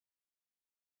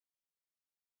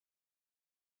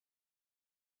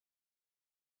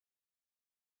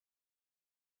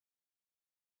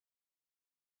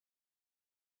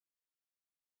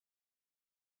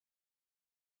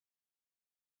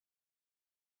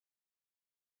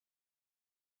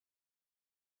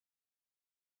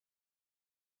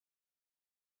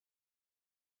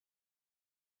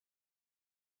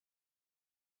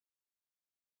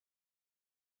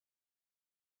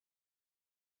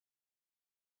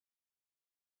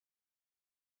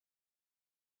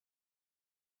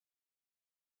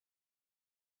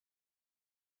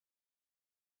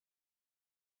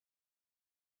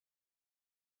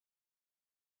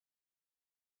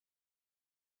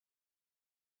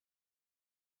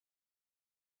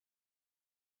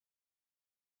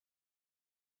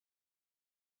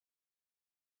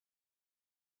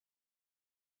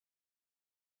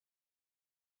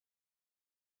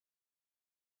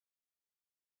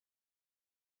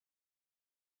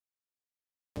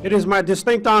It is my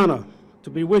distinct honor to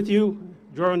be with you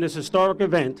during this historic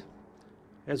event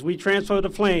as we transfer the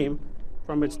flame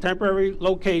from its temporary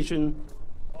location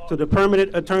to the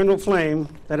permanent eternal flame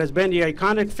that has been the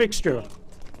iconic fixture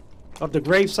of the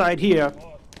gravesite here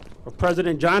of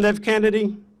President John F.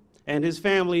 Kennedy and his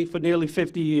family for nearly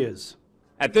 50 years.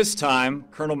 At this time,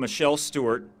 Colonel Michelle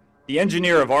Stewart, the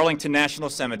engineer of Arlington National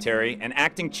Cemetery and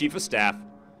acting chief of staff,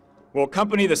 will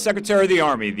accompany the Secretary of the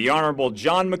Army, the Honorable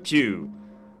John McHugh,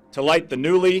 to light the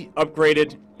newly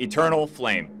upgraded eternal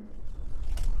flame.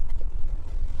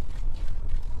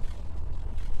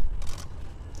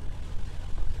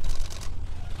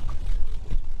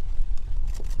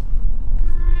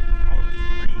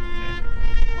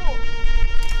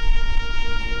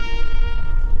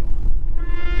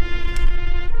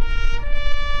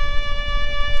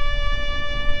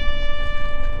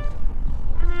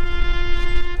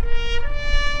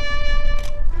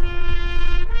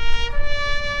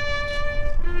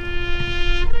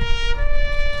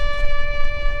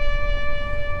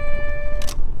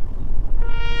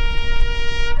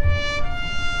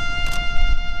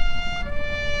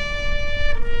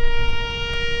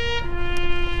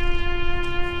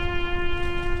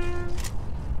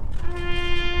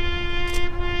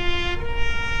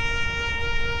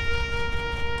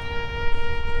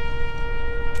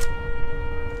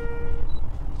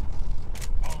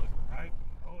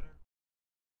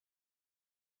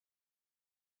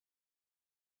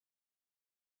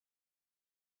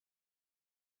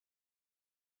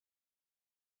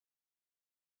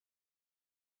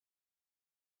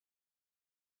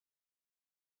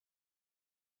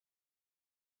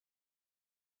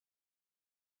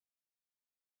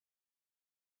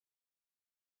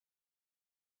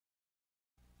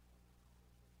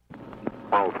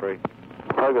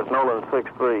 August Nolan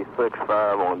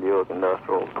 6365 on the Buick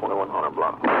Industrial 2100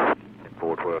 block.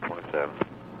 41227.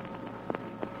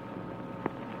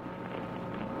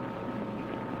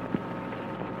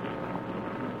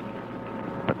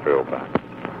 That's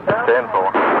 305.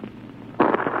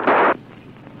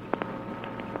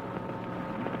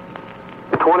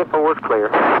 10-4. 24 is clear.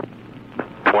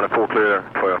 24 clear,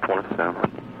 1227.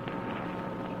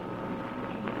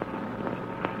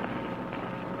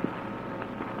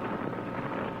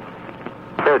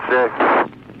 Good, 6.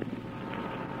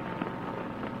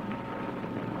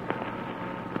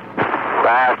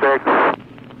 5-6.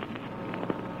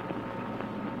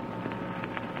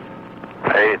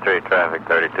 83 traffic,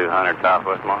 3200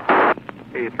 Southwest Mark.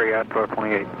 83 out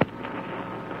 1228.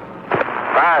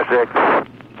 5-6.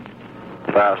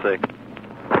 5-6.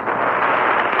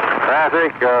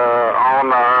 Traffic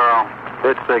on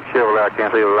 56 Chevrolet, I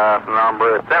can't see the last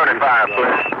number. 75,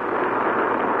 please.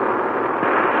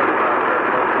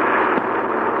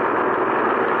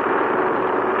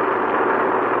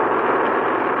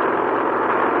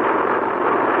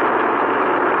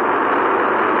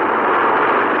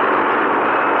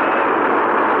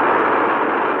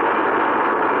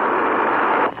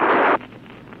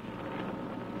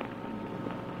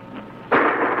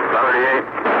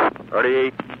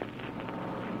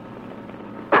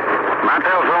 My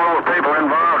telephone over people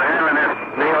involved handling this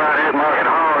deal out here at Market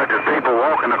Hall. There's people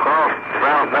walking across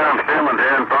down Simmons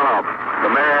here in front of the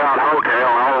Marriott Hotel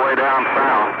and all the way down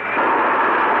south.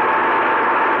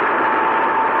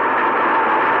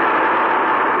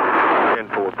 In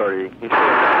 430.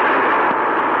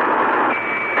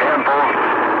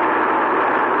 10-4.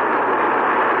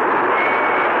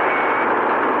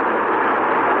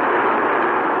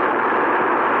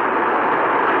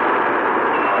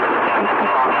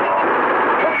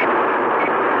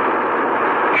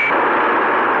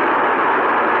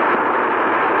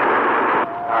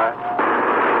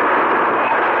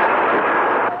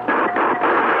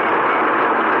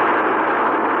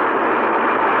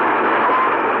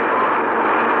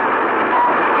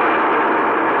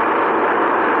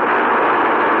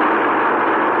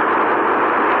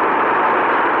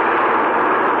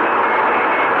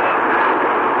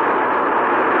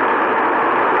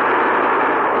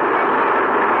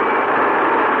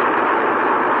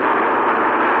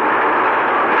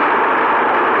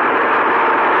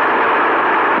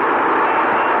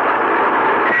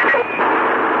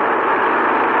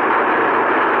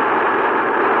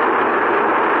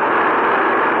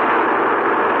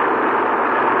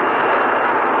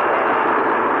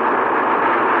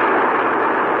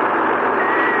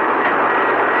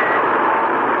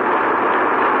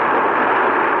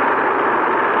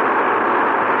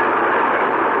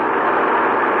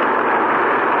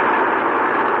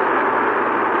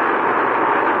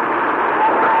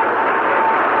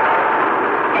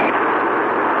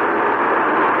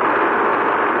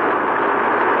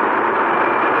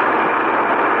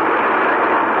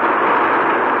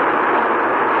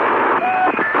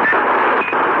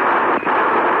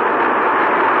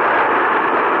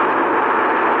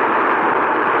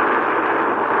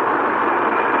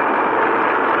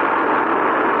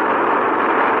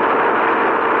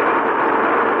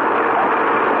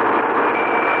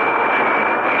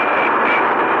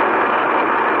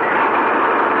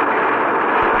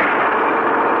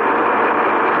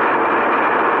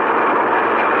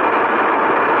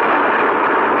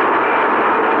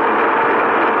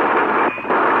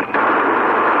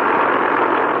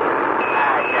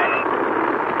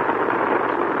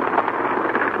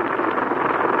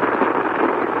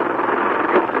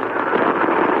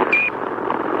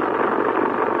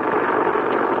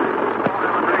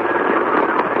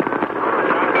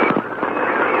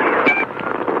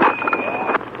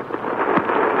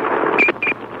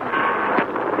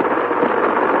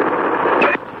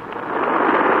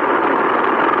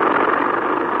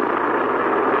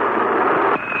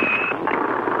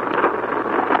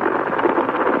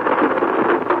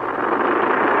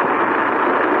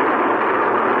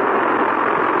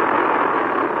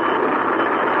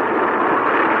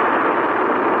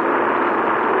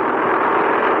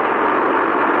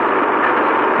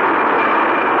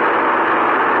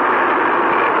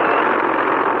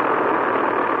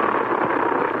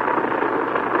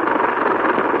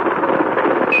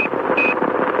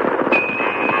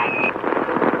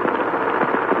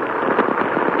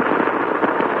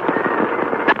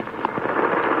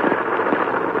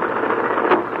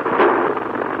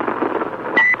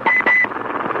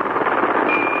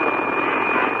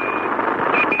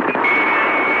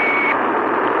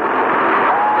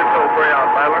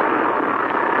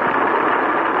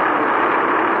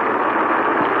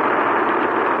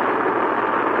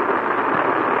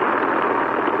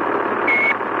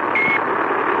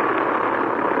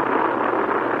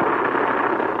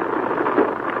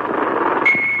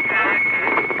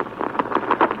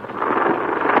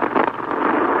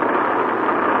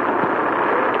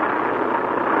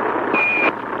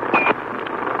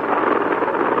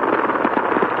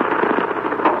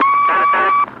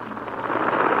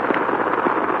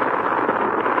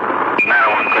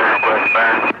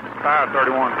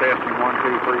 1231, testing 1,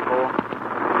 2, 3, 4.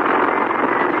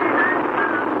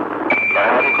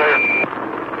 Loud and clear.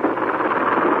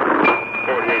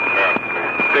 48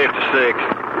 56.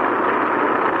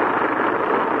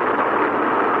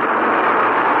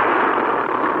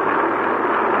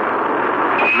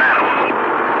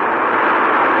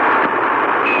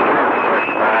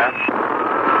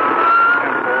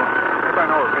 Everybody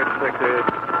know where 56 is.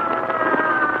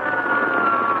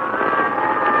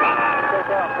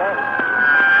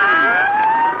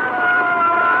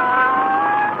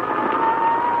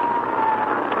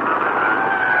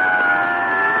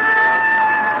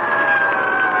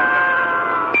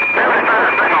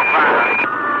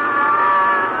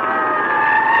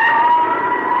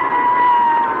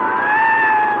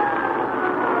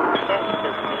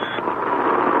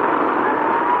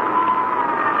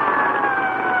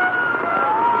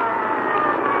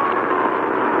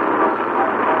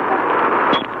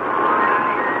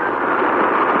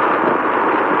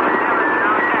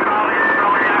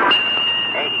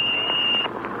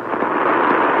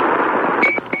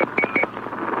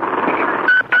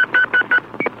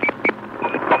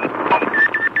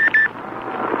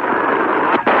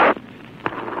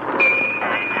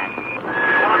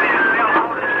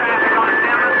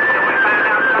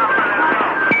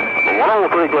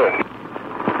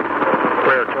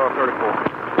 Clear,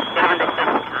 1234.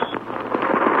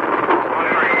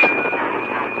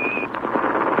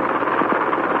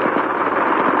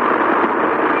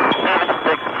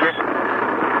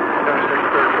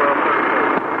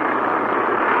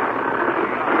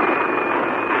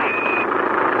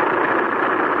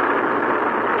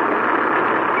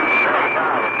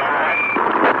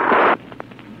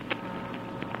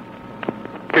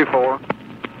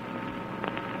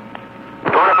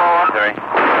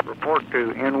 Report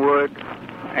to Inwood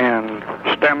and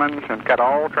Stemmons and cut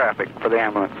all traffic for the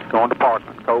ambulance. Going to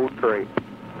Parkland, code 3.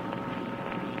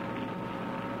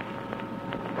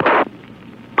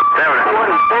 7.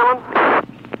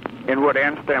 Inwood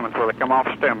and Stemmons, where they come off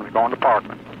Stemmons, going to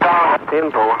Parkland.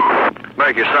 10-4.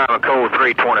 Make your silent code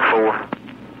 324.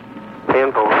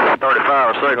 10-4.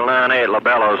 35, second line 8,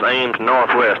 Labello's, Ames,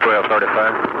 northwest,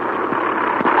 1235.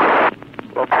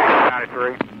 Location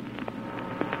 93.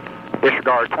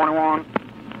 Disregard 21.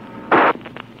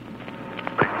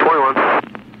 21.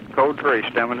 Code 3,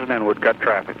 Stemmons and Inwood, cut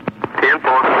traffic. 10-4.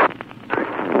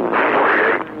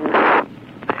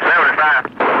 75.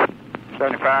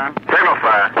 75. Signal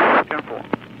 5.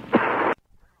 10-4.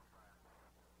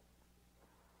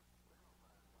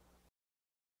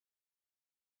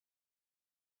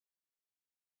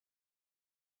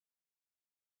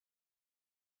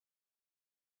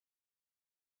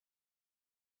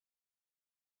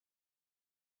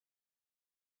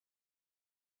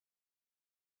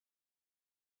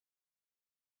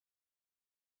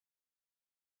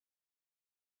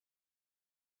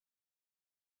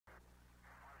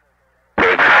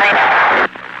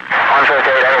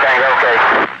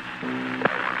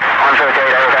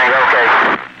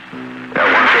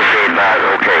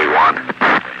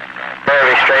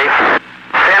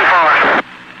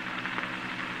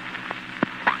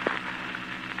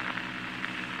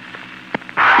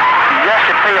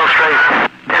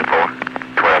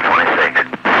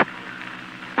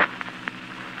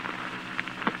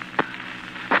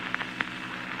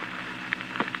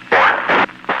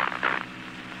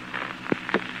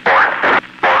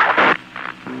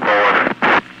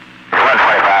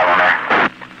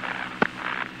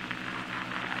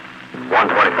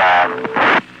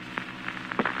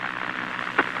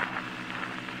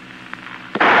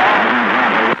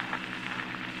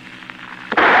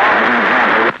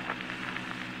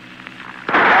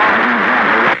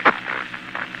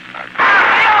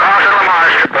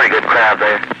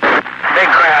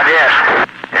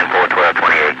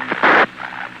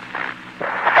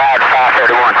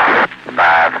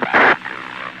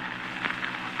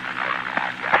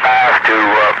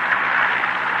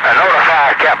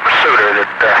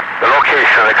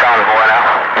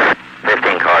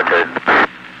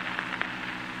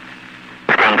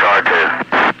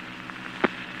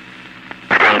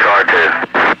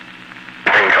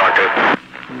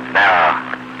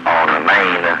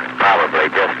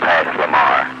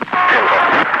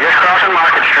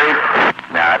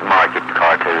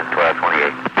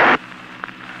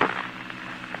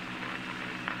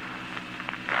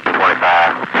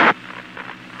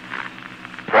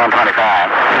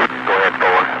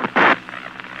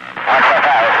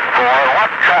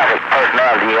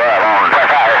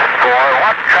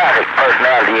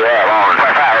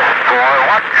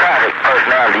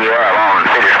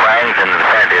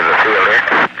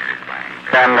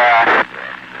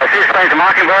 This is Space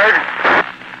Mockingbird.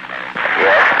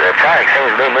 Yes, the traffic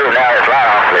seems to be moving out of this light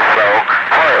awfully slow.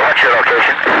 What's your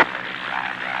location?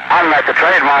 I'm at the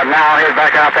trademark now, headed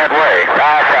back out that way.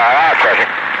 Right, I'll check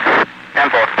it.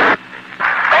 10-4.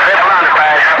 Hit around the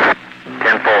crash.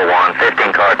 10-4-1,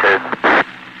 15 car 2.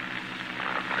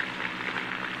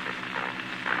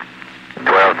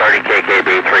 1230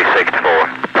 KKB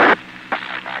 364.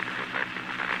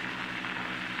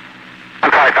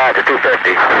 155 to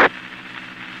 250.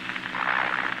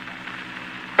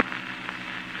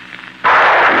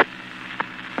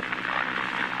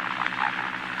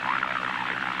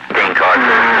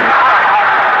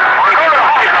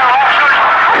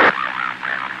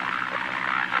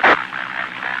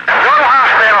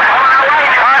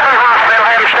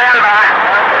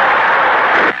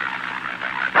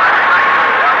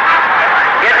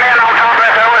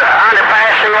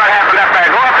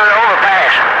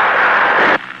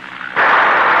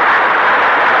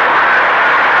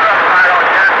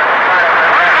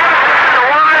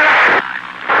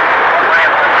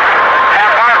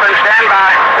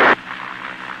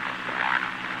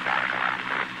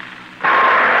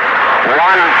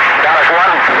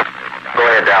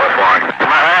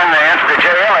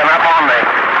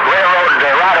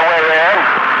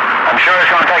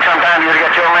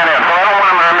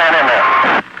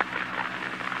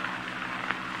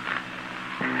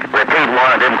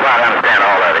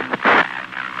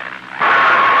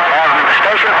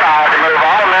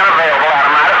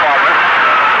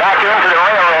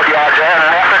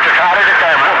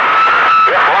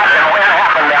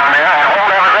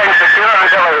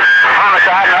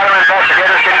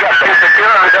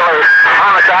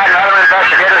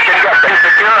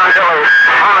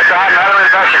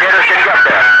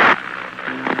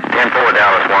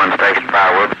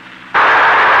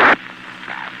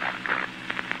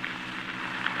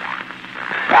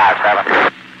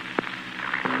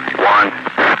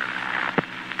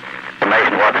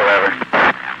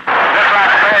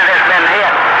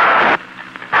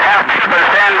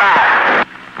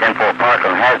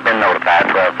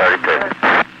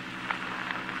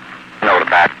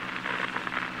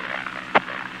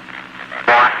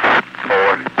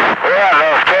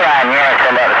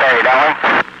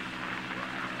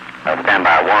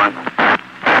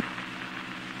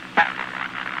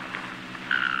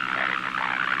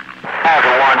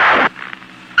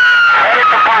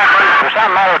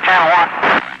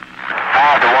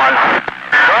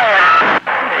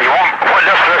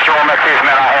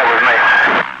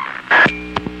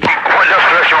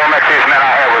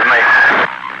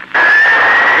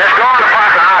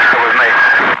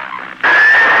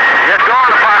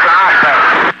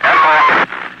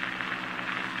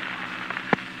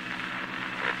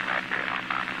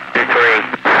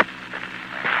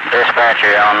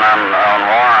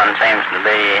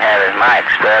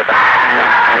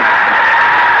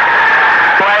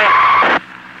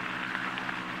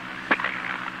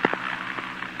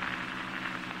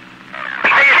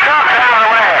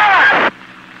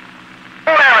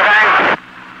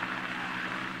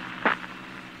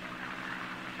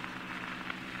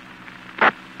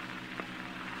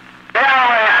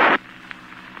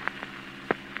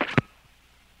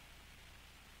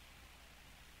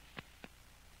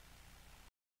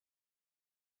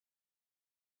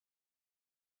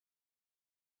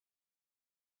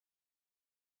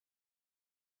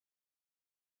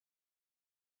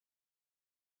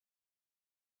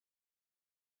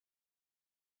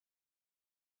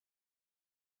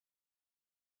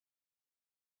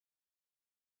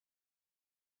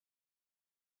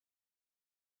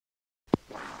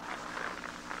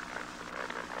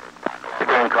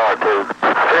 Car 2. 15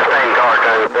 car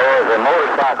 2. There is a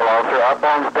motorcycle officer up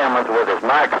on Stemmons with his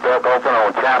mic stuck open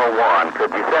on channel 1.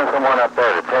 Could you send someone up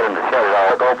there to tell him to shut it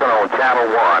off? Open on channel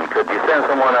 1. Could you send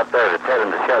someone up there to tell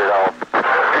him to shut it off? 10-4.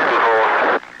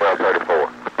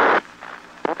 1234.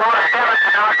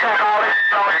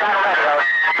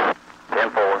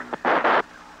 10-4.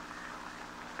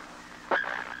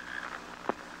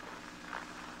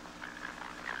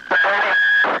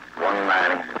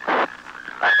 190.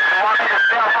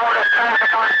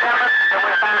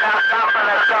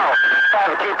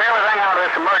 Keep everything out of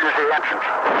this emergency entrance.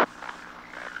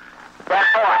 That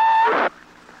point.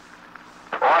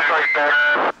 Watch right there.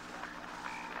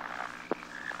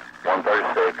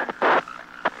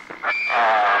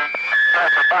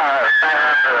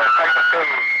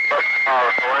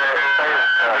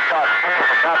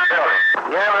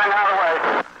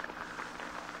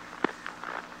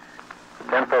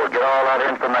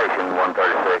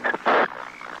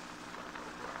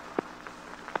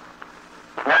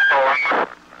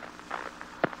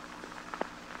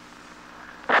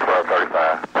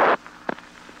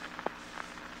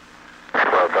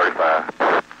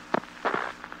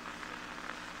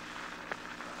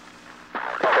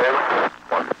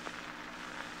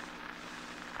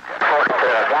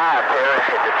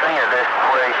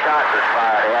 shots was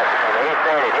fired at, and he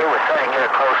said that he was sitting here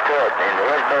close to it, and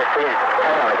his best is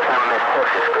apparently coming this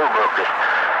Texas School Book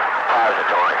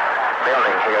Depository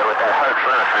building here with that Hertz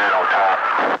sign on top.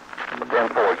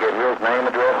 10-4, get his name,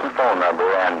 address, and phone number,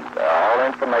 and all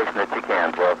information that you can,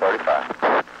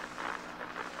 1235.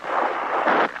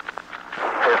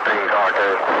 15 car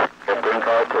 2. 15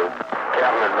 car 2.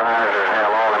 Captain advisors have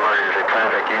all emergency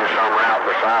traffic use some route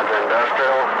besides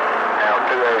industrial. Now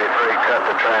 283 cut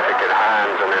the traffic at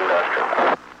Hines and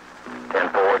Industrial.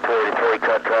 10-4, 283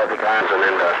 cut traffic Hines and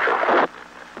Industrial.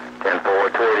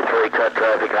 10-4, 283 cut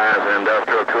traffic Hines and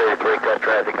Industrial. 283 cut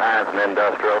traffic Hines and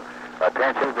Industrial.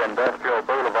 Attention, Industrial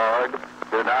Boulevard.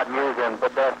 Do not use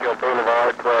Industrial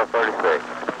Boulevard 1236.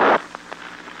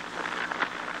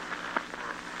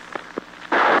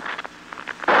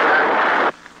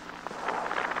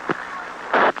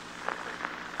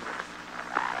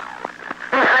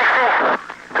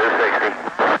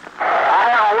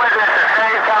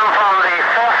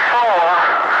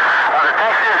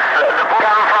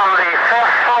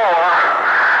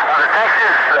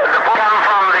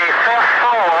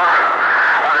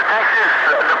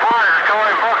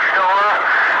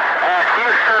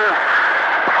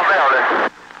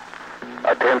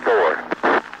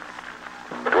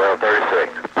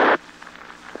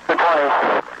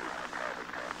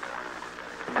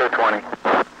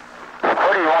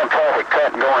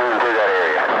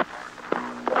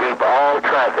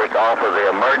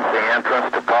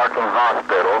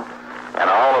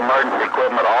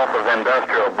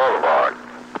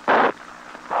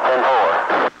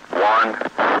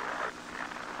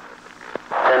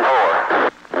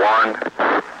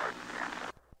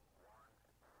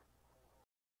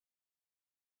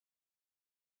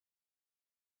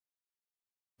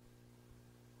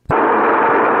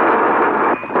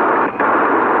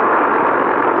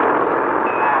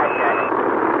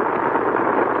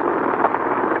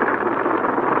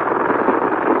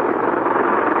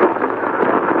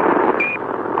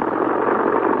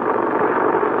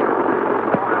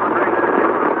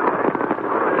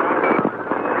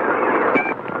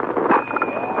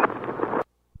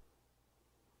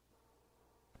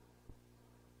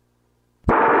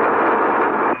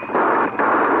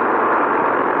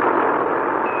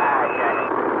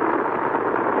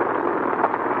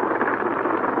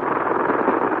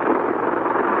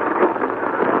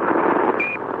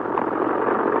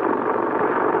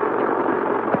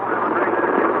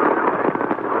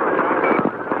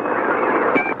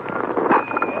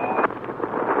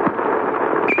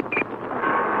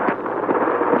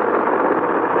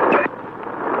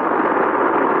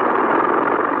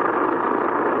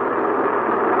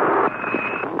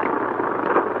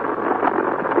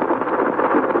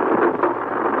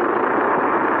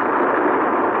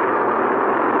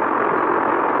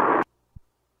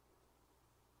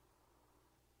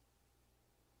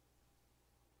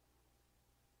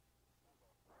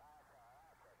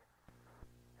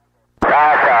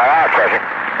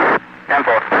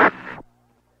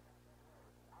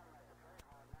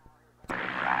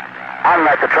 I'm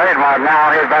at the trademark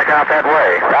now. He's back out that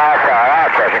way.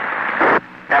 I'll check it.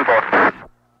 10-4.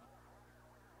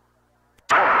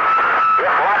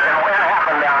 Just watching what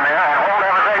happened down there and hold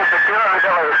everything secure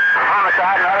until the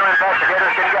homicide and other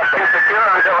investigators can get things secure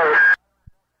until the...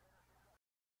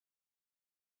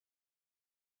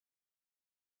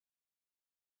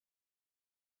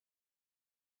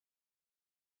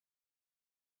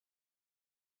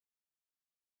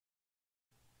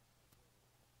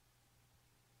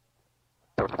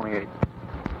 Number 28.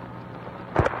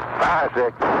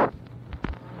 5-6.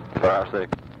 5-6.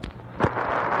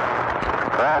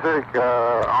 Traffic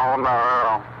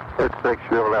on 56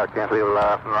 field. I can't see the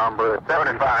last number.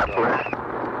 75, please.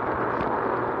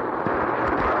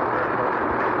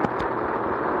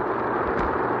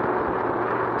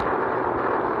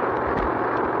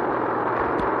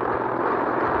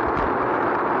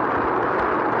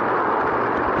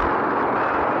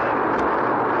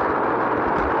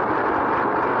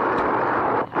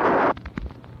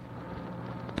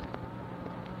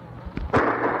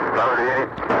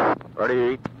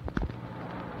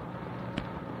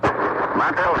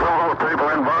 My telephone, those people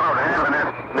involved handling this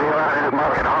deal out here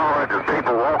market hard. There's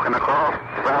people walking across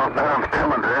south down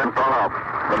Stemmons in front of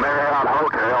the Marriott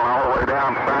Hotel and all the way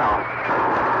down south.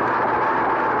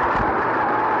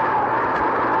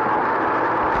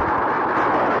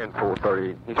 In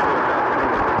 438. He's still down.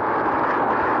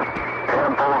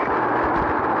 10-4.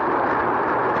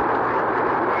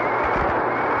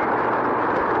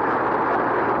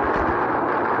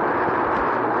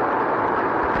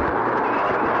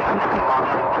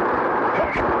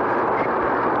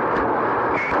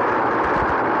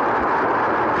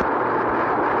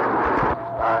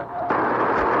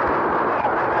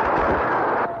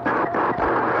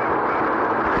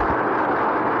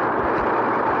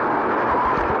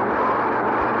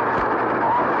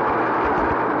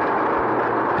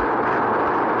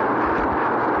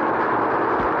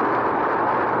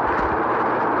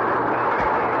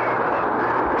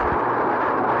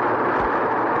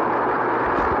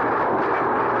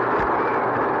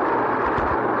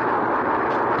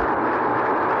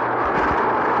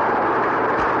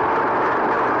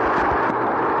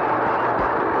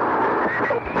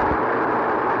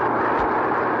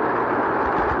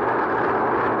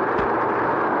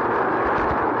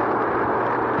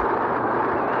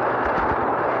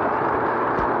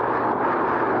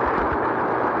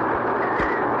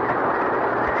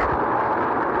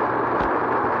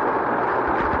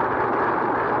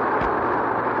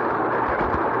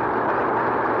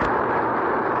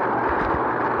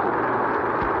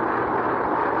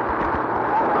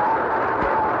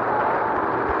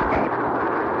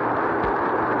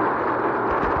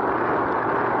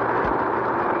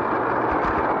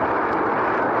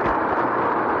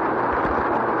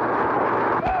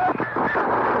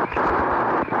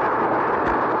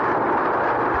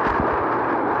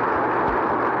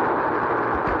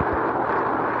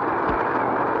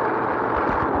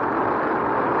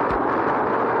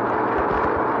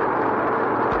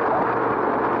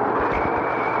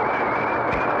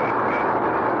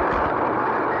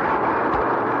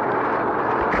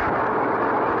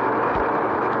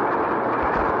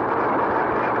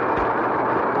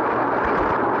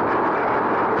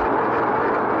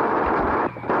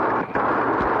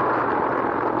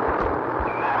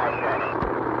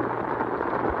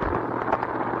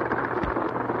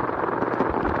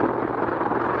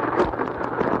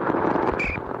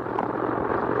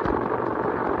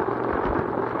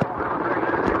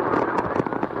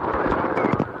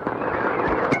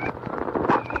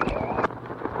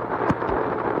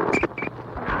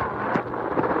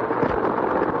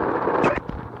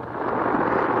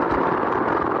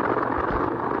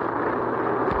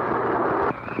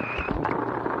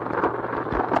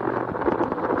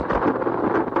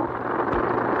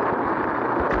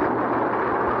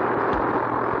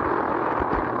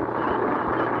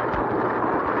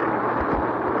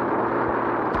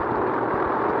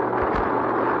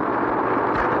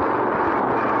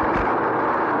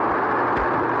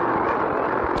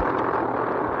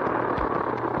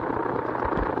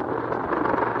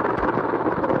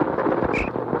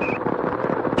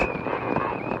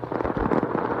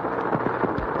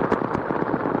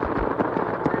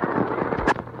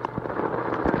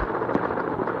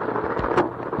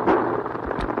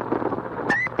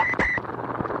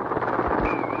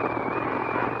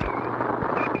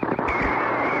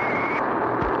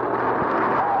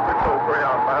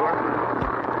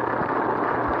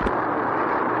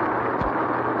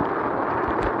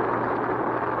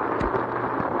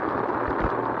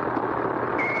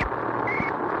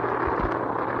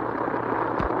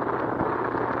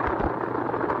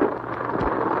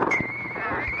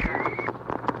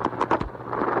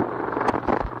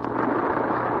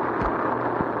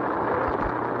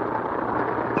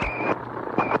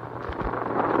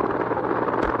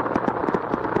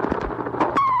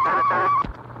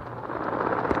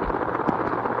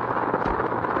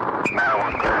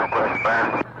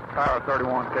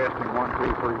 Testing 1,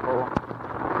 2, 3, 4.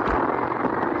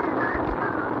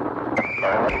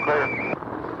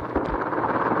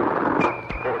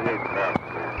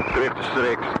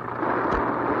 56.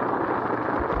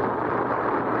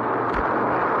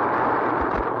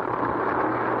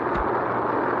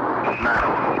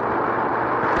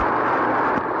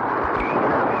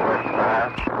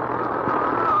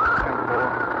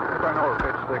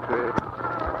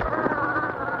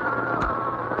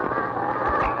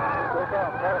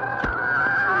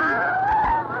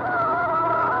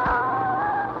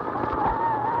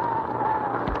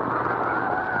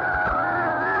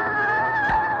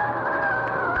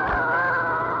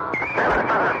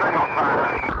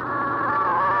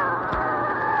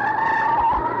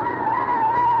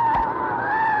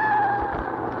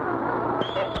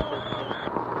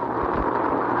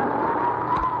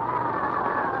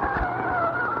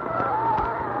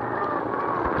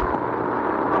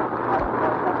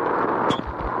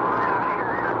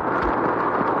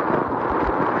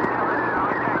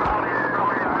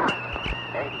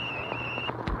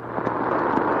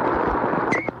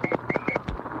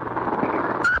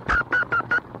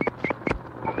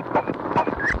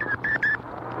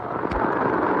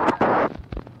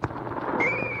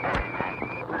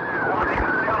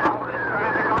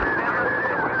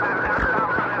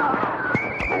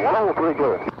 Pretty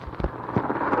good.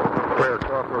 Clear,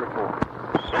 1234.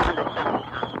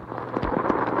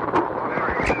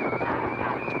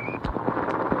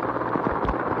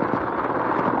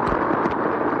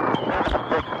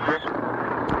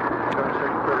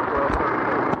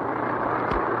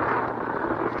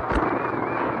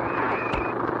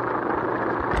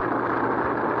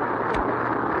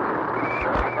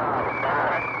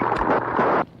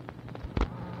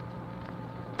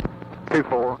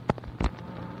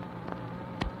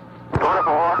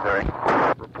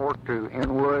 Report to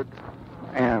Inwood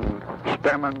and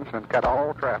Stemmons and cut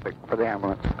all traffic for the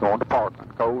ambulance going to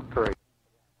Parkland, code 3.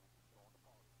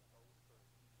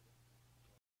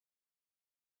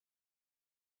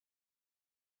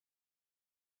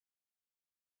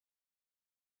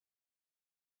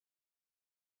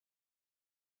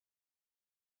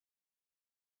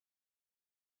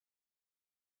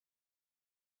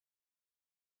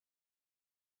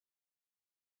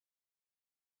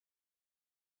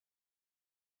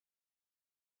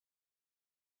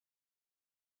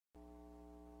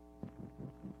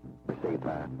 Receive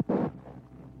that.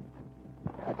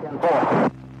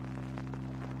 10-4.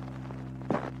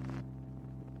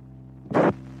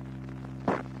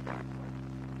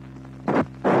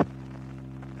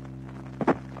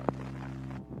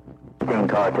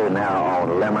 Car 2 now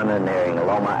on Lemon and nearing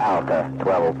Loma Alta,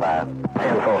 1205.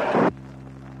 10-4.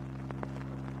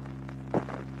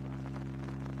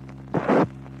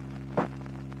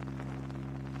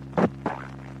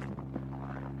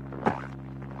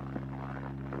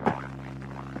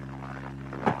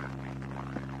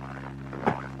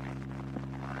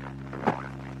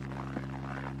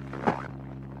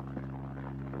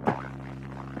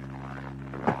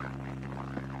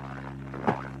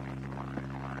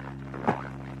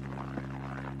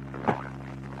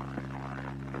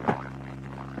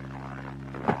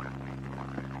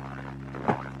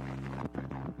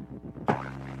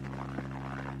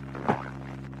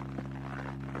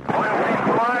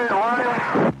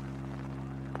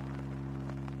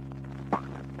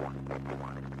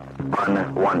 On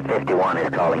 151 is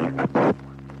calling you.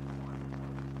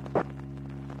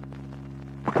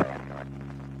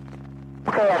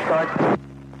 Okay, escort.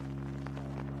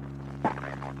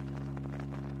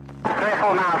 3 or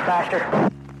 4 miles faster.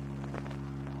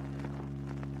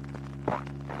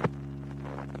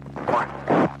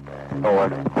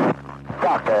 Forward.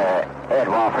 Dr. Ed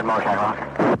Walford, motorcycle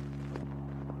officer.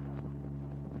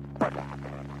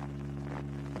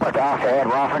 What's the officer, Ed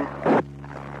Walford?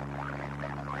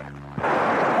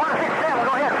 167,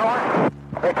 go ahead, Forward.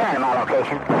 Return to my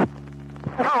location.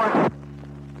 Forward.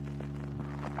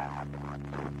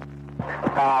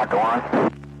 5 to 1.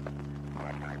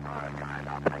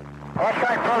 Let's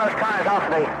try to pull those cars off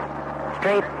the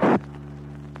street.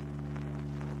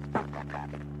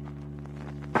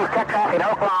 Cut traffic at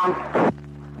Oak Lawn.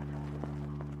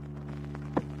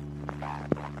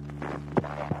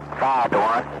 5 to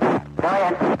 1. Go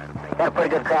ahead. Got a pretty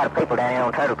good crowd of people down here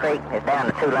on Turtle Creek. It's down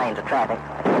to 2 lanes of traffic.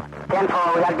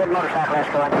 10-4, we got a good motorcycle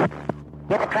escort.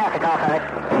 Get the traffic off of it.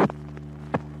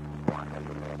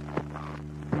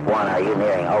 1, are you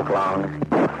nearing Oak Lawn?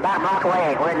 About a block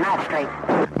away. We're at Knott Street.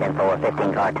 10-4,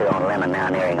 15 car 2 on Lemon now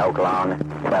nearing Oak Lawn.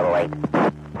 1208.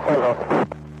 10-4.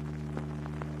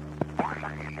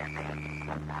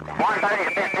 130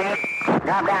 to 15.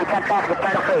 Drop down, cut traffic at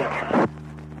Turtle Creek.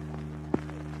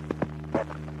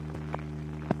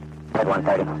 said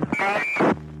 130.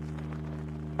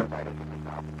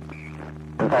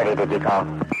 130, did you call?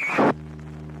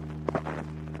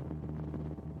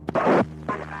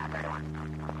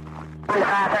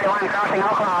 1-531 crossing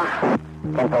Oklahoma.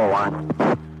 1041.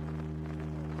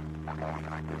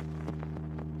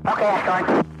 Okay, that's going.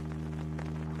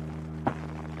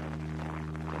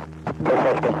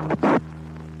 260.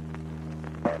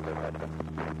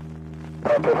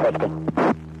 260.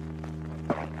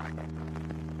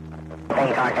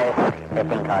 15 cartridges.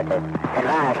 15 cartridges.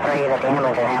 Advise 3 that the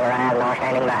ambulances have arrived and are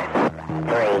standing by.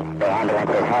 3, the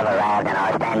ambulances have arrived and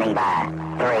are standing by.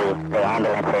 3, the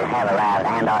ambulances have arrived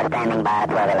and are standing by.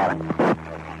 1211.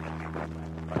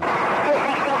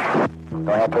 260.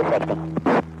 Go ahead, 260.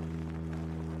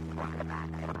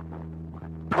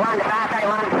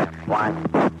 1-531. 1.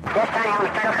 Just turning on to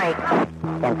Turtle Creek.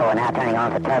 10-4, now turning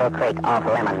on to Turtle Creek off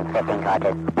Lemon. 15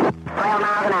 cartridges. 12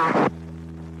 miles an hour.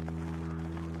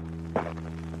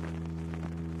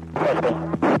 60.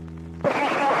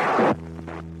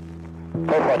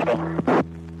 260.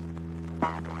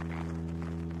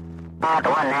 Out to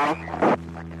 190.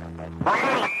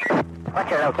 190. What's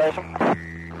your location?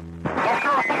 Just go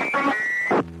 620.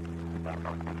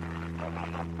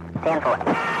 10-4.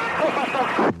 260.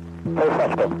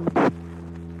 260.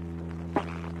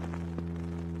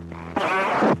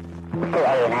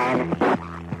 289.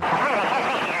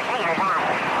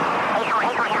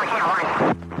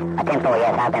 A 10-4,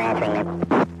 yes, I've been answering them.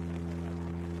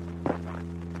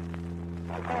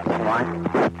 1.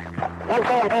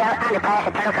 MC and P underpass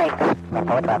at Turtle Creek.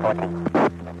 10-4, 12-14.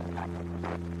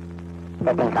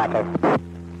 15 cartridges.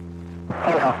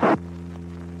 10-4.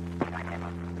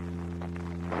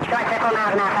 Short circle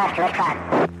miles an hour faster. Let's try it.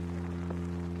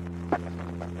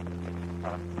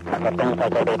 15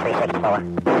 KKB 364.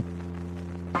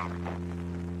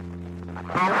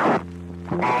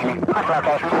 And what's the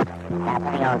location? Now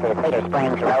turning on to Cedar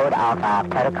Springs Road off of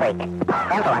Turtle Creek.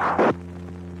 10-4.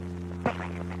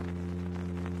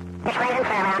 Just raising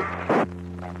Fairmount.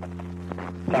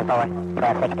 10-4,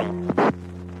 12-16.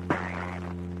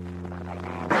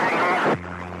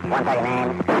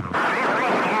 139.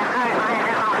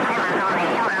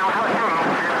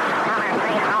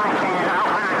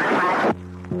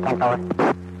 10-4.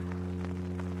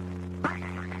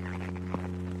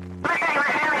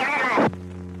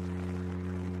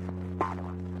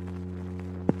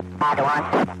 5 to 1.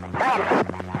 Go ahead.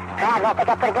 Crowd will pick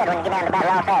up pretty good when you get down to about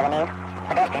Ross Avenue.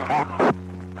 Pedestrian crowd.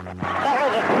 Can't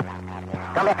read you.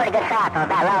 Gonna be a pretty good crowd from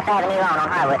about Ross Avenue on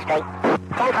Harwood Street.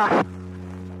 10-4.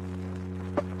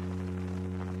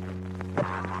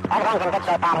 Everything's in good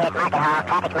shape out here at Market Hall.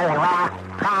 Traffic's moving well.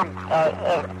 Crowd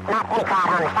is not any crowd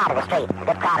on the side of the street. A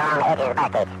good crowd along the edges of the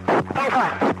barricade.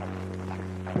 10-4.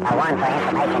 1 for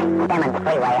information. Simmons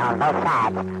Freeway on both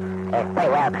sides is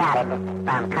pretty well crowded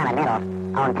from Continental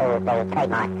onto the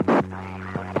trademark.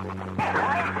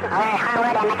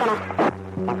 Harwood and McKinney.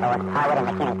 10-4, Harwood and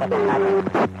McKinney, 15 cartridges.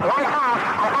 1 to 5,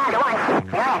 or 5 to 1.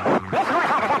 Right. This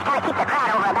motorcycle has to kind of keep the crowd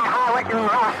over about Harwood and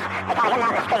Ross. They kind of get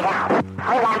out the street now.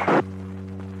 Hold on.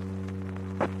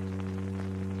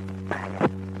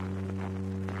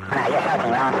 No, you're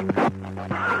approaching, Ross.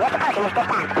 Just approaching us this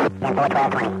time. 10-4,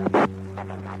 12-20.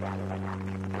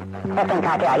 15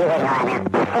 cartridges, are you reading all right now?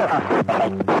 Beautiful.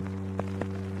 50.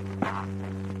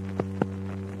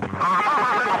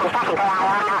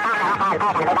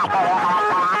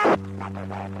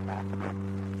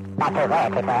 Back to where,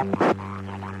 212?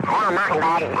 Around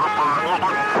Mockingbird at near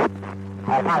Denver.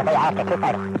 It'll probably be after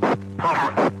 230.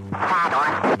 5 to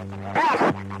 1. Go ahead.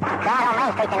 Crowd on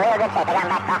Main Street's in real good shape. They got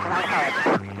them back off on the curb.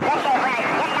 Good shape, Leonard.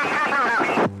 Just got cross on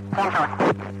over. 10-4.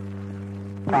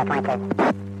 12-22.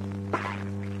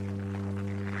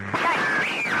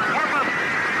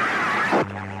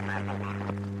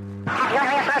 You're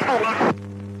real slow speed, man.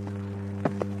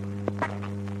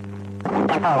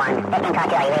 10-4-1. 15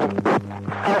 cartridges, are you reading?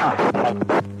 10-4.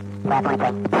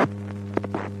 12-23.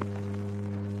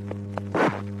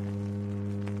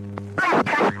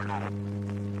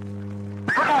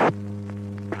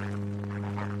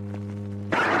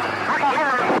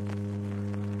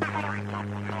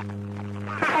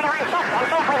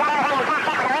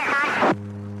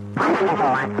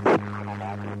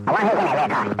 One who's in that rear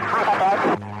car?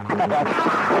 158. 158.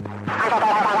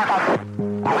 158, okay.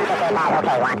 Yeah, 158 bad,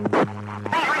 okay, 1.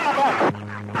 Where's 158?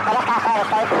 They just got service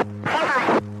state.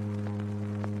 10-4.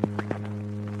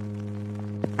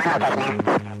 One location there.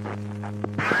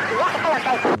 Yes, it's real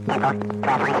straight. 10-4.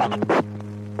 12-26.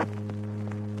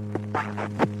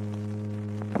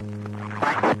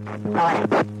 Forward.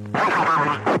 125 on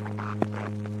there.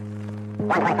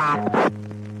 125.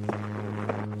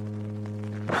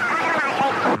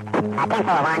 125.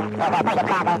 10-4-1. There's a pretty good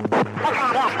crowd there. Big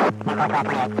crowd, yes.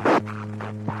 10-4-12-28.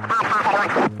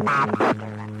 5-5-31.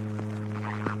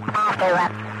 5 to,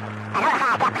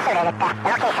 notify Captain Suter that the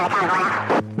location of the convoy now.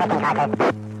 15 cartridge.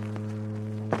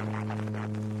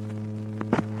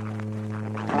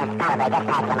 Yes, probably just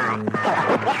past Lamar.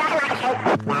 Just crossing Market Street.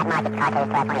 Yeah, Market, cartridge,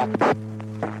 12-28.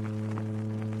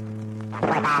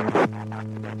 25.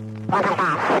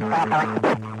 125. 4-4.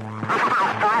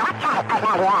 155. What traffic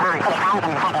personnel do you have on City Springs and the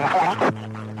back of the theater?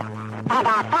 And,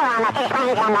 4 on City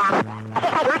Springs and, City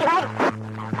Springs Monkey Road?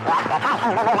 Yes, the traffic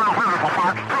seems to be moving out as well, so,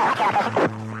 oh, what's your location?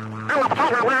 I'm at the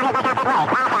trademark now, head back out that way. I'll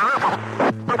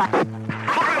check it.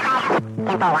 10-4.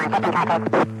 10-4-1, 15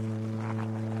 cartridge.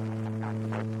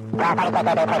 12-30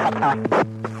 KKB 364.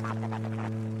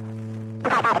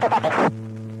 255 to 250.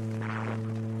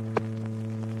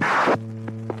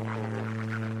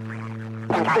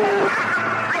 10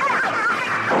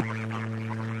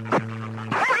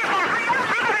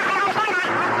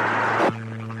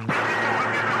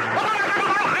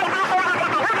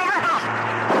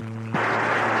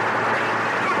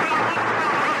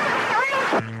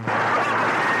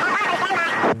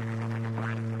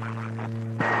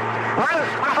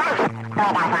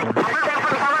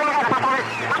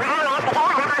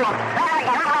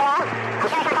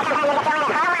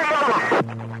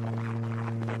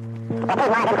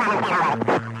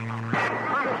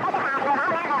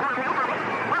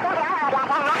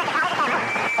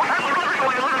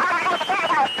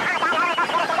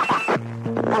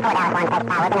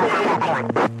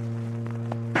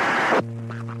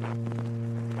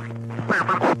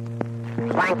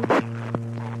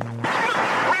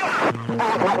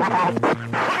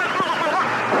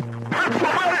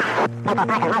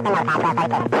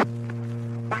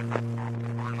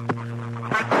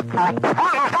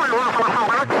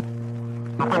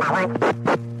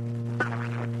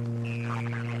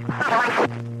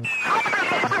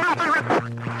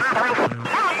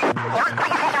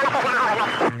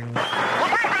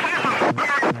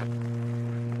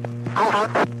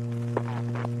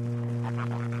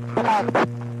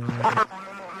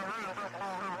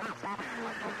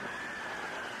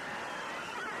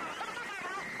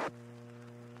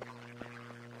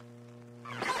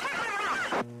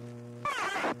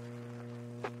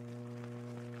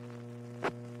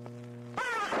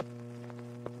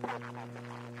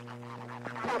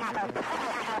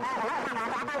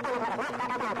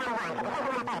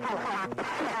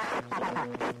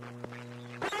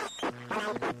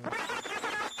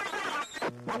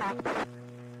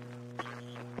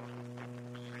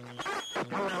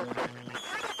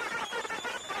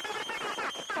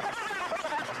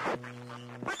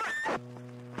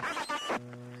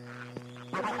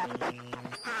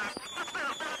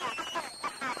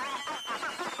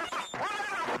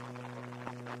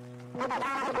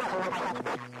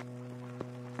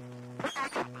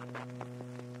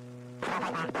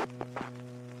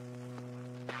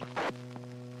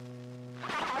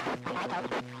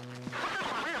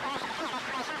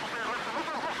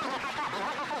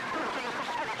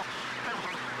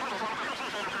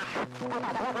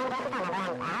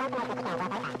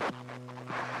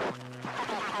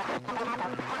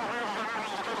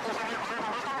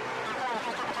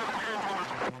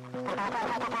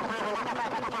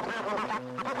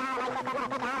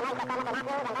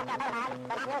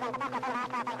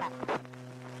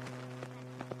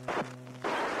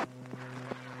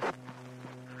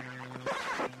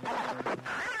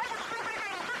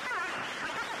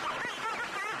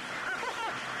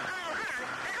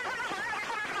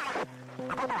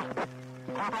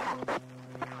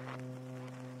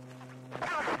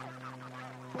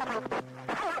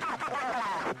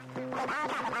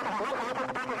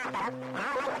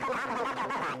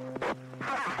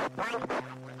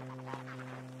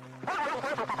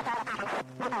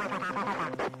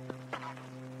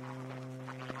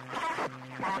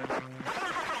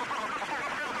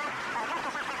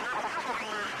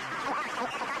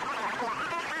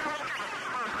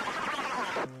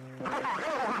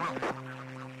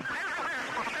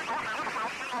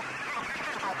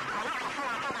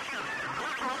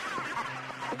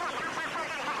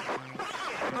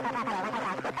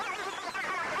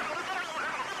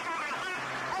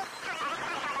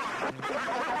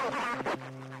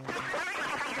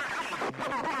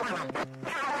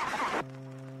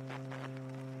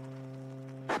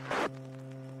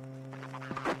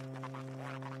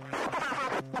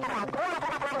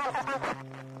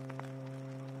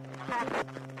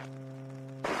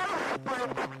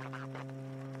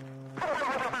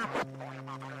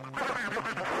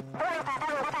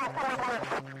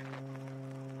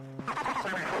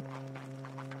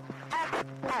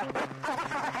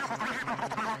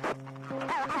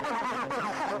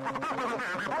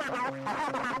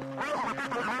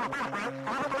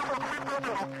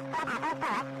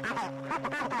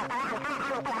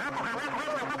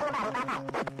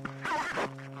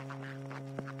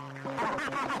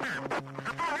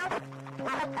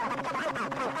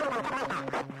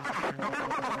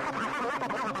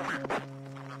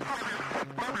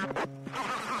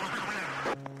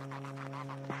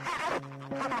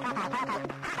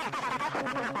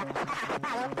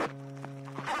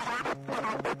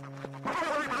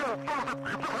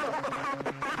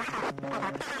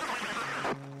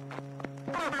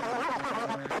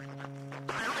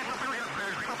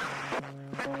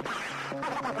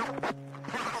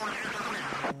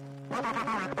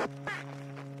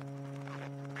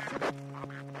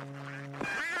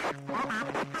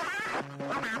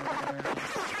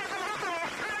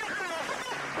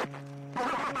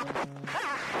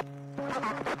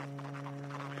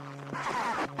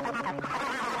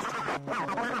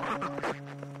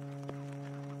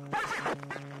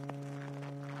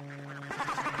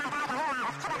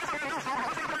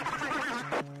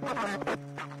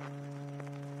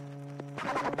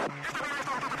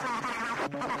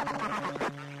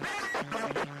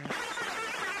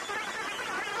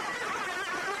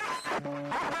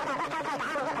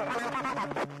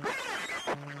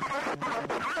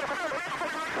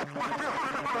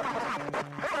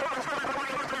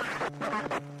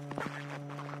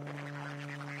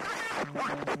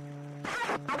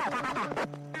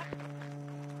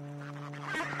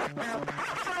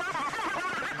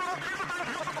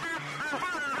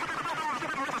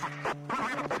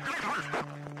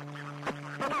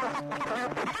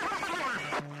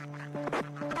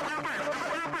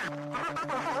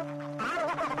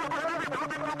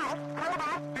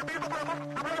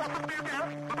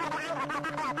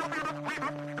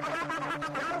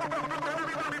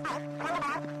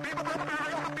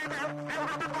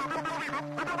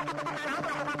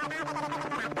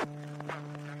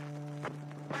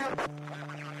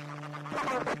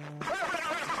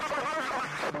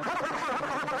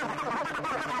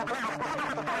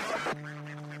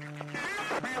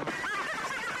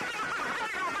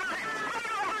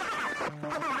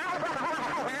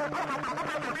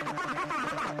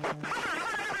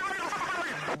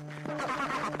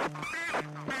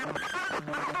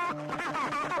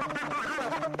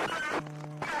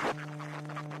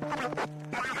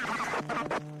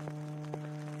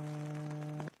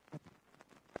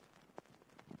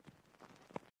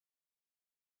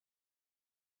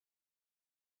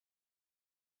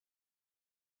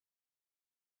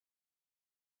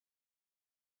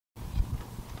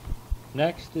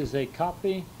 Next is a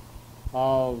copy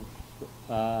of,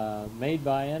 made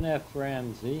by N.F.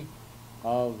 Ramsey,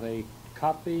 of a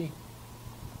copy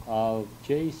of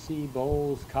J.C.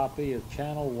 Bowles' copy of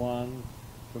Channel 1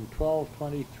 from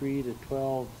 1223 to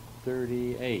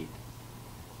 1238.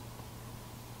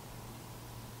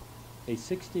 A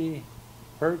 60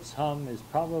 hertz hum is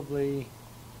probably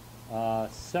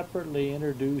separately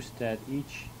introduced at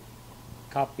each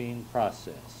copying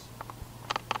process.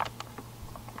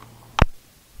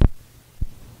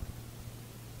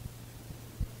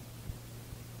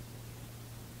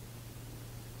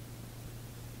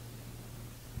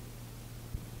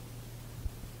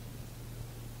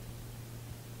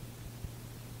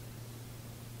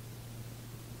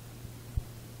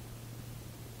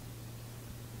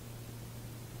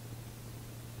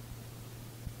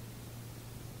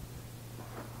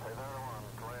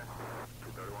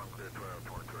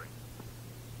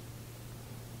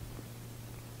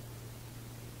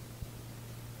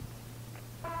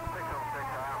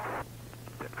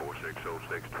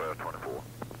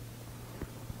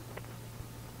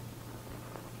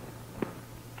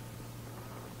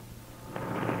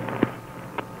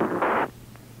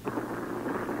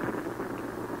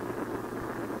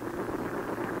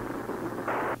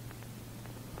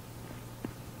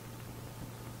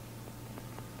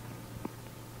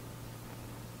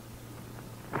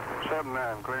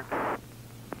 Clear.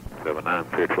 79,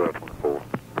 clear 1224.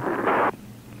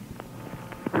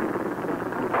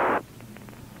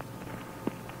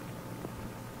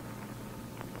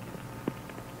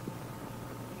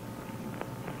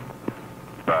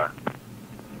 Fire.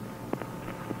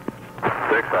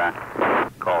 6 fire.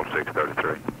 Call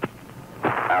 633.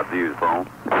 Out to use phone.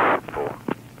 4.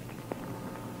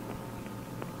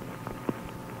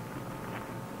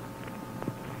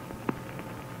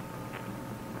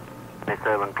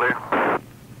 Clear.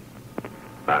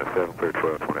 97, clear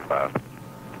 1225.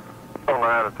 On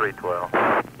line of 312.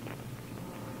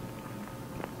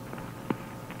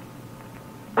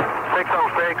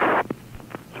 606.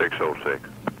 606.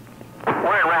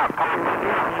 We're en route.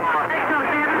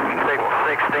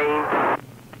 616.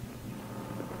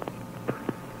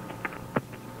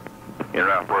 In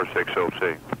route for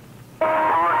 606.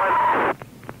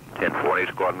 1040,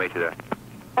 squad meet you there.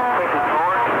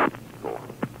 54.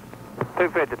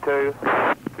 252.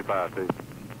 252.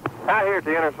 Out here at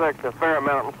the intersection of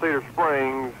Fairmount and Cedar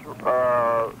Springs,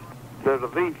 there's a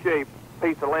V-shaped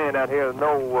piece of land out here with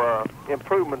no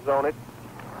improvements on it.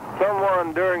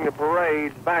 Someone during the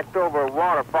parade backed over a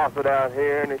water faucet out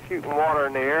here and is shooting water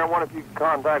in the air. I wonder if you could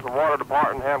contact the water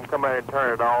department and have them come out and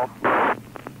turn it off.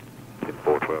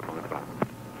 412, 25.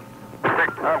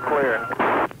 I'm clear.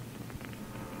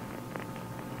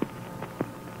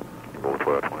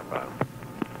 412, 25.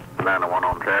 901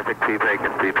 on traffic. Chief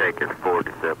Aiken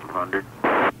 4700.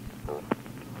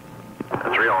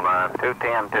 309.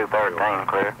 210, 213,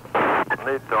 clear.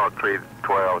 Need to talk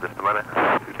 312 just a minute.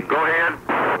 Go ahead.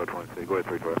 426. Go ahead,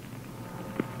 312.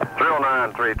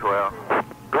 309, 312.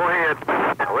 Go ahead.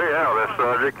 We have this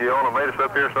subject. You want to meet us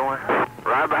up here somewhere?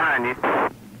 Right behind you.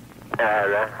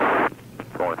 Right.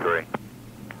 23.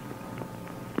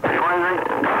 23.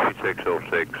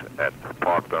 606 at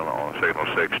Parkville on signal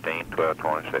 16,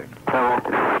 1226.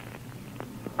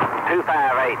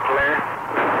 258, clear.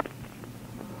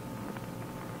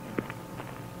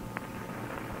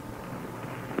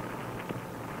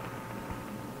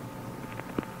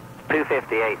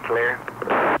 .258, clear.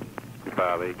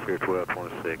 258, clear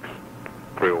 1226.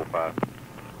 305.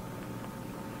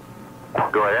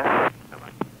 Go ahead.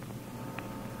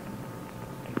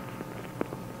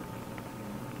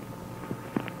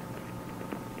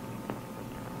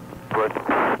 But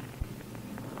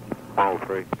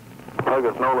 103.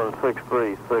 August Nolan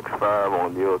 6365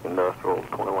 on Buick Industrial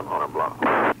 2100 block.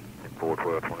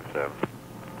 41227.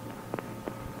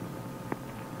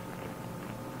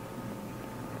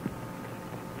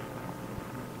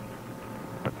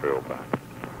 That's 305.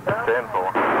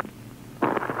 10-4.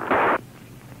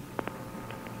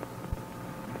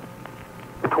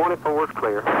 24 is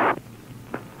clear.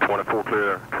 24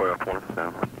 clear,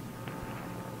 1227.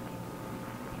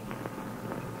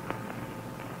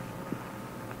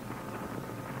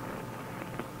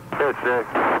 Good, 6.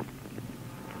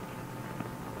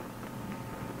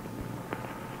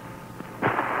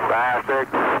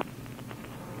 5-6.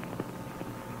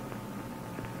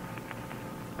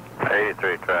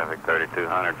 83 traffic,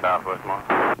 3200 Southwest Mall.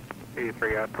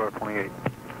 83 out 1228.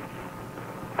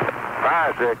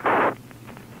 5-6.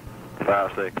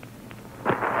 56.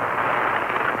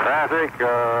 Traffic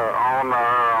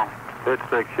on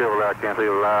 56 Chevrolet. I can't see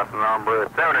the license number.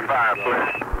 75,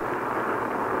 please.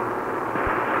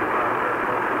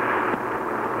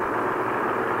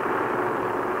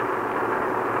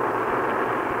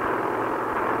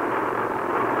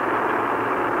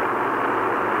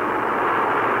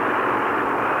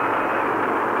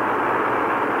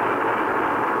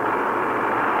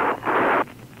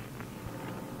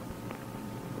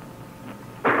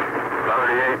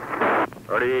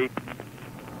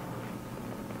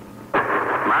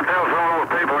 My telephone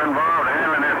with people involved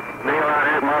handling this deal out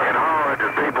here at Market Hall.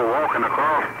 There's people walking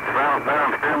across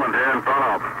southbound Stemmons here in front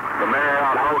of the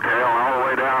Marriott Hotel and all the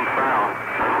way down south.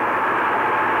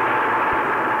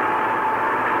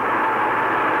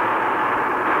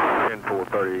 In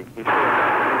 430. 10-4.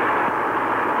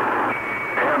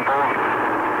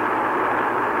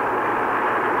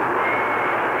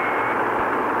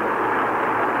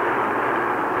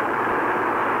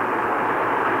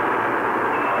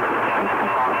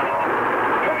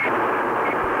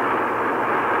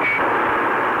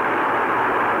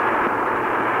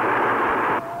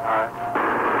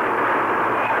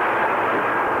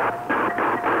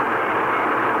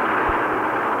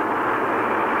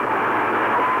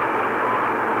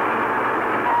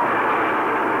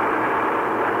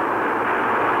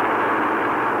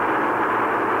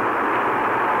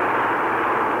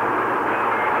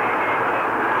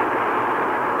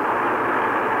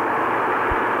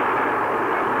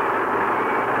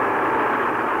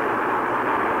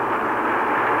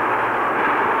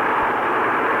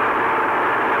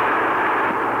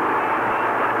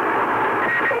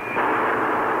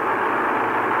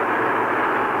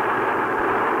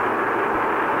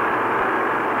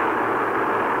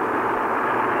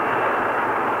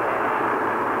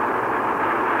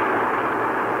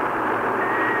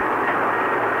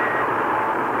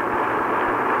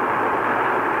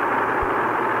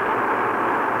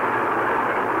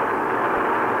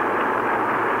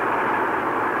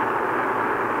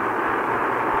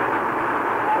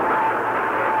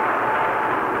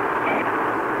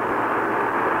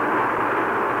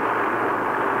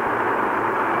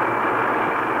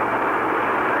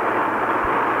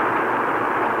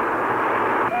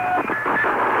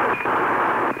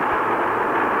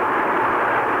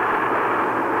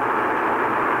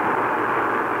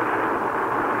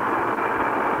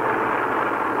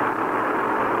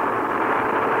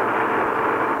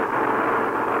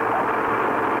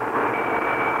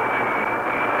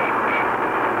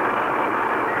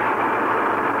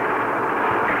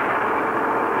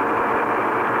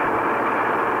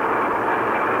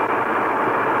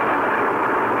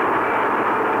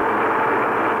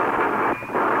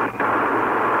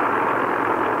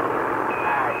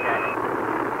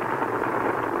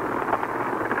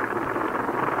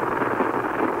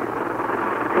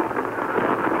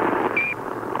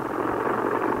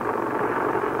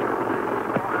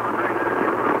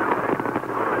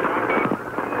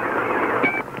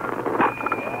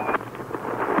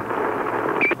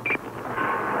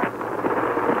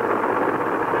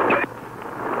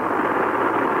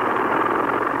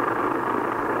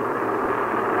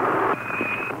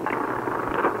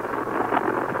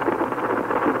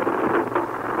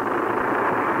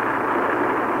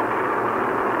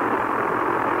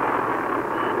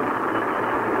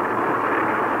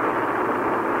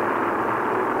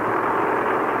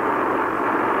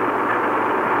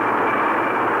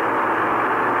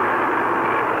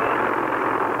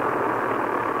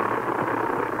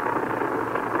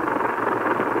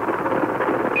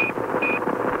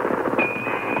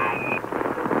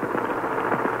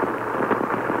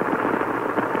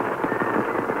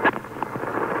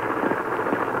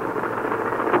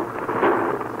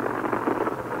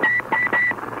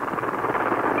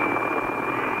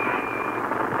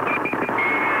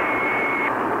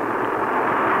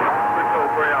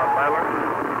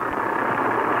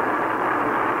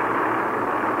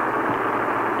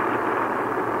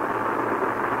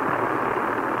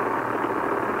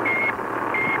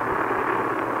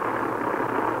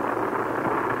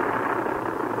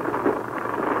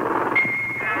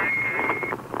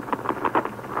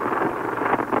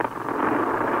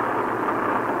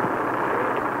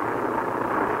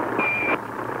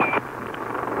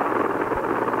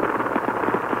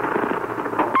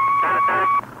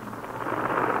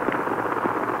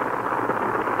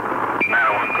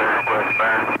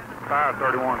 Westbound.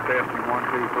 531 testing, 1,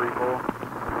 2, 3, 4.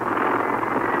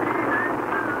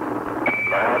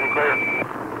 Loud and clear.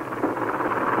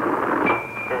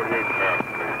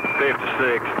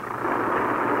 56.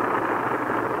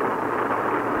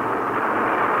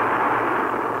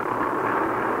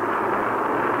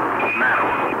 Now.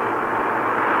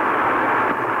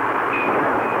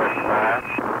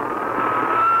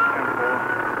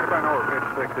 Everybody know where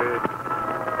 56 is.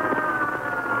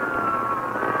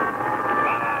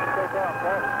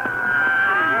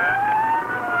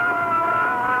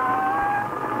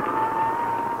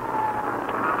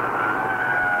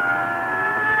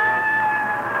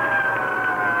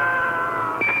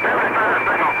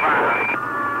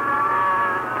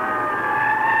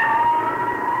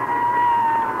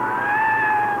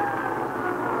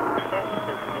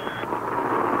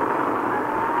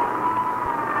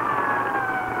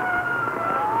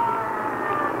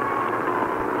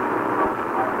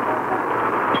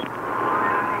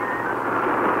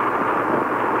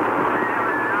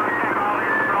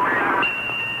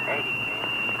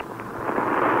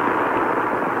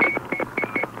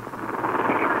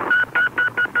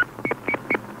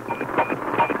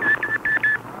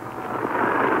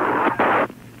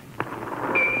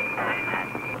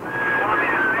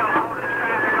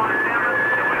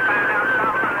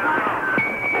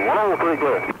 Pretty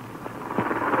good.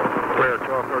 Clear,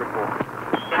 1234.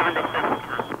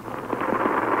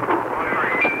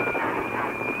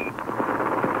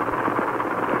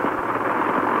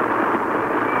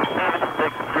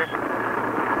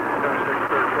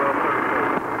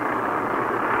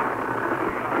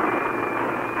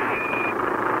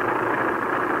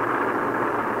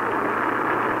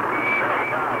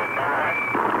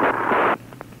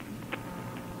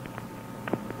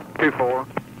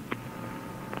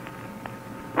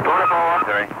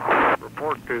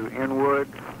 Report to Inwood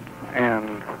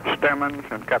and Stemmons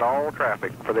and cut all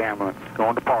traffic for the ambulance.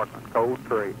 Going to Parkland, code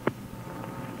 3.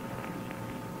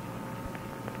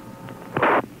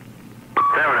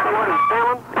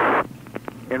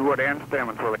 Inwood and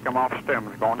Stemmons, where they come off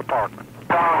Stemmons, going to Parkland.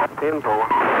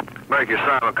 10-4. Make your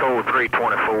assignment code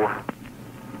 324.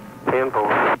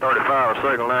 10-4. 35,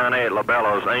 signal 98,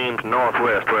 LaBellows, Ames,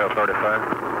 northwest,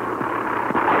 1235.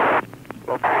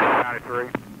 Location 93.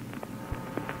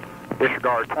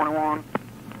 Disregard 21.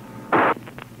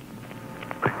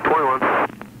 21.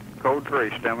 Code 3,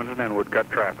 Stemmons and Inwood, cut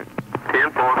traffic.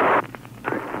 10-4.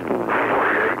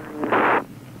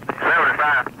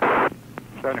 75.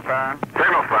 75.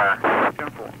 Signal 5.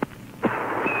 10-4.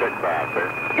 65, sir.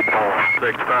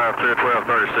 65,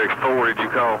 1236. 4, did you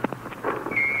call?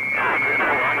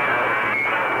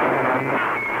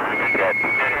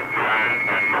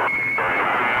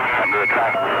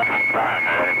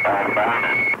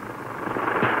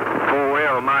 We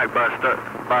have a mic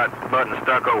button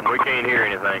stuck open. We can't hear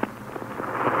anything.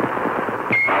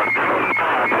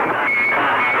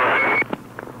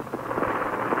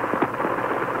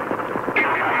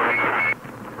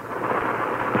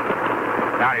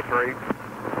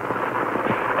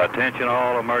 Attention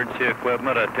all emergency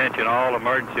equipment. Attention all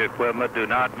emergency equipment. Do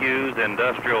not use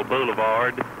Industrial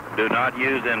Boulevard. Do not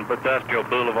use Industrial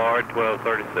Boulevard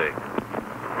 1236.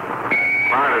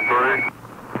 Minor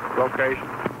 3. Location.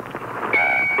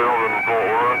 Building Fort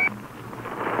Worth.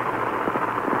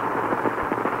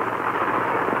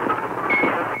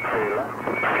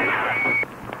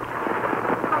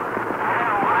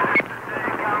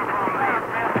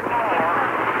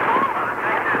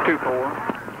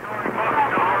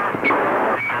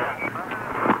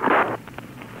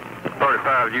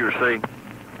 You received.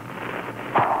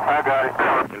 I got it.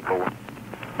 4.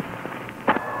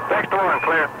 61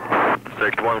 clear.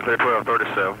 61 clear,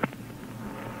 1237.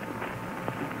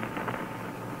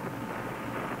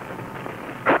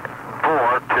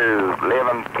 4 to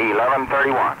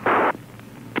 1131.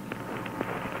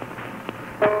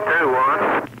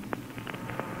 2-1.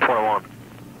 21.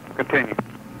 Continue.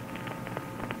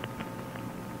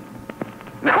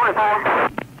 24.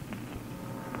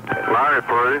 Line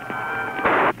approved.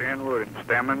 Inwood and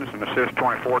Stemmons and assist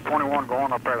 24. 21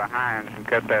 going up there to Hines and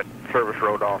cut that service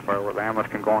road off there where the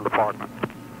ambulance can go in department.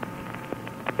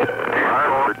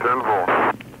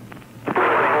 10-4.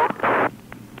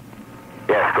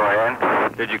 Yes, go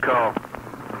ahead. Did you call?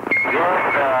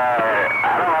 Yes, I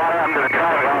don't know what happened to the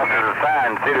traffic officers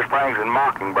assigned Cedar Springs and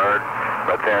Mockingbird,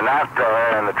 but they're not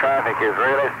there and the traffic is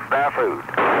really snafu'd.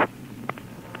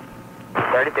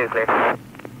 32, clear.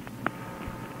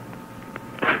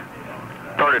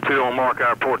 32 on mark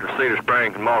our report to Cedar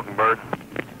Springs and Mockingbird.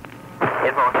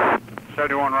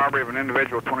 71 robbery of an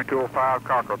individual, 2205,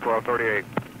 Cockrell, 1238.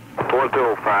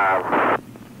 4205.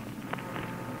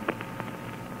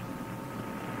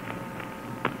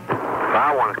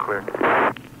 I want to clear.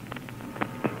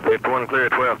 51 clear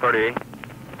at 1238.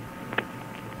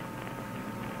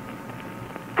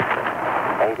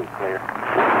 80 clear.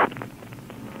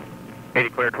 80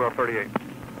 clear, 1238.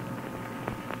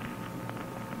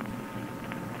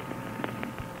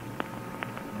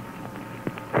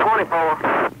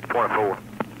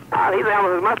 These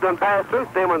ambulances must have done passed through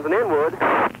Simmons and Inwood.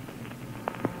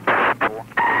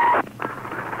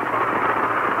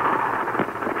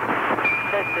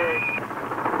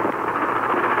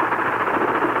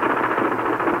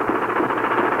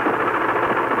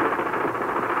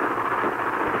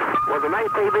 Was an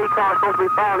ATV car supposed to be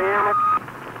following the ambulance?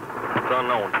 It's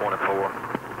unknown, 24.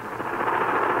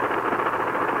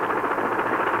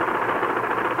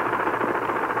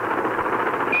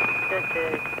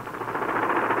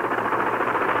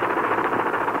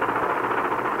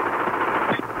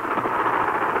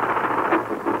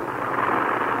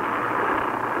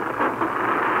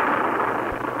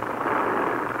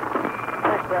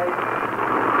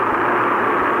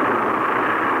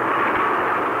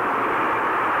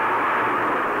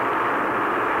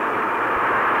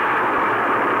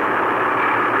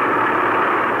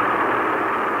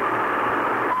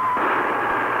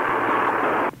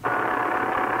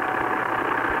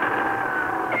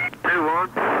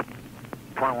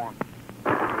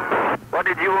 What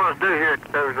did you want us to do here at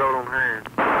Third Road on Hearn?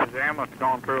 The ambulance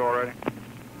gone through already.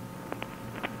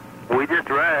 We just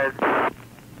arrived.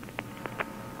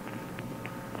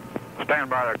 Stand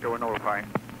by there till we notify you.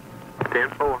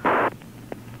 10-4.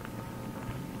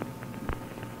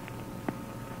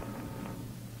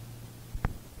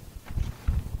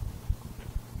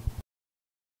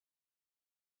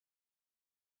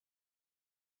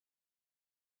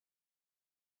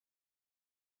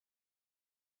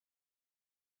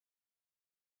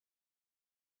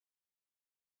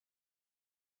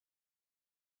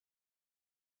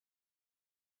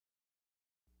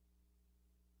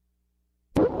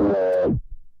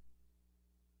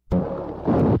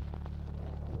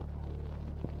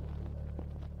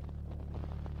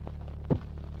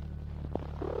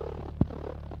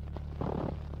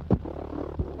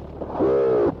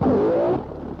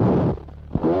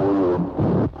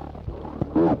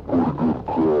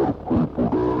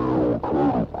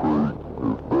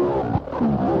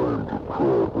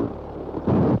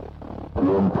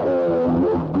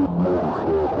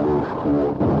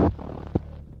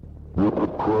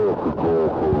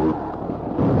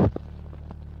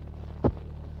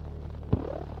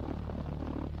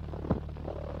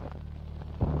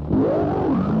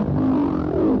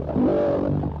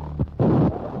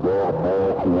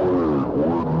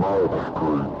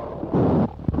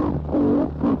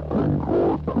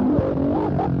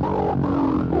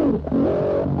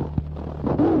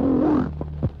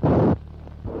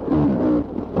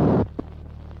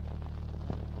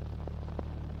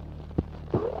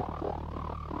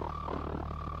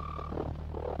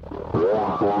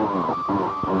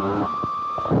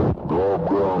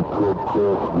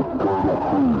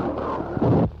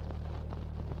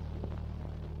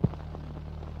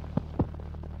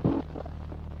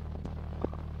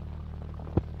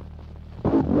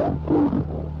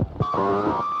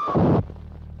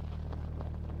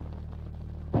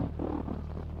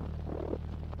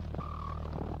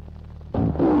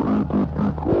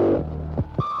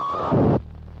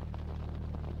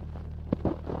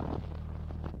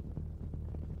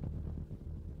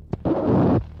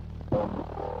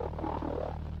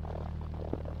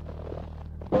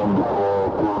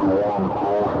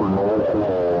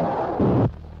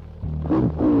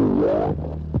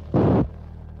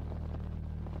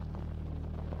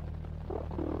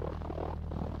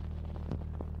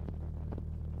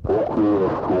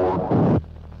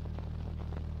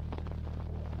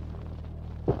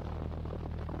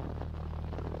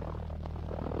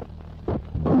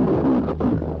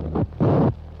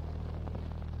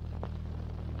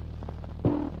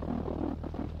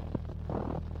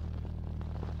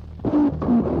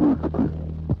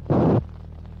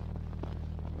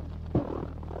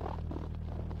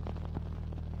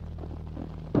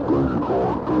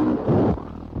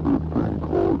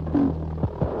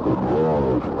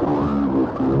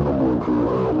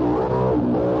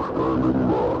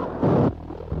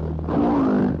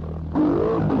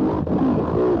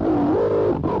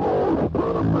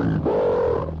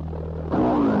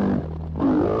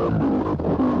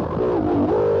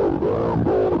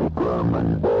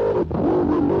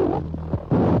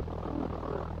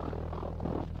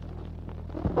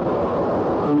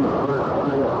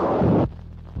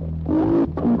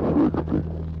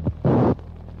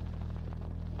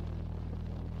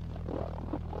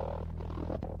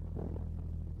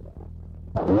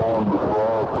 One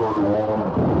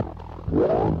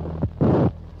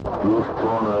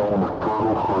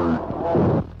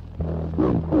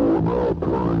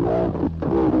burning onto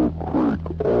Turtle Creek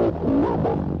off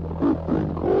Lemon,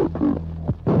 15 cartridge.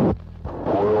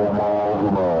 12 miles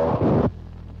an hour.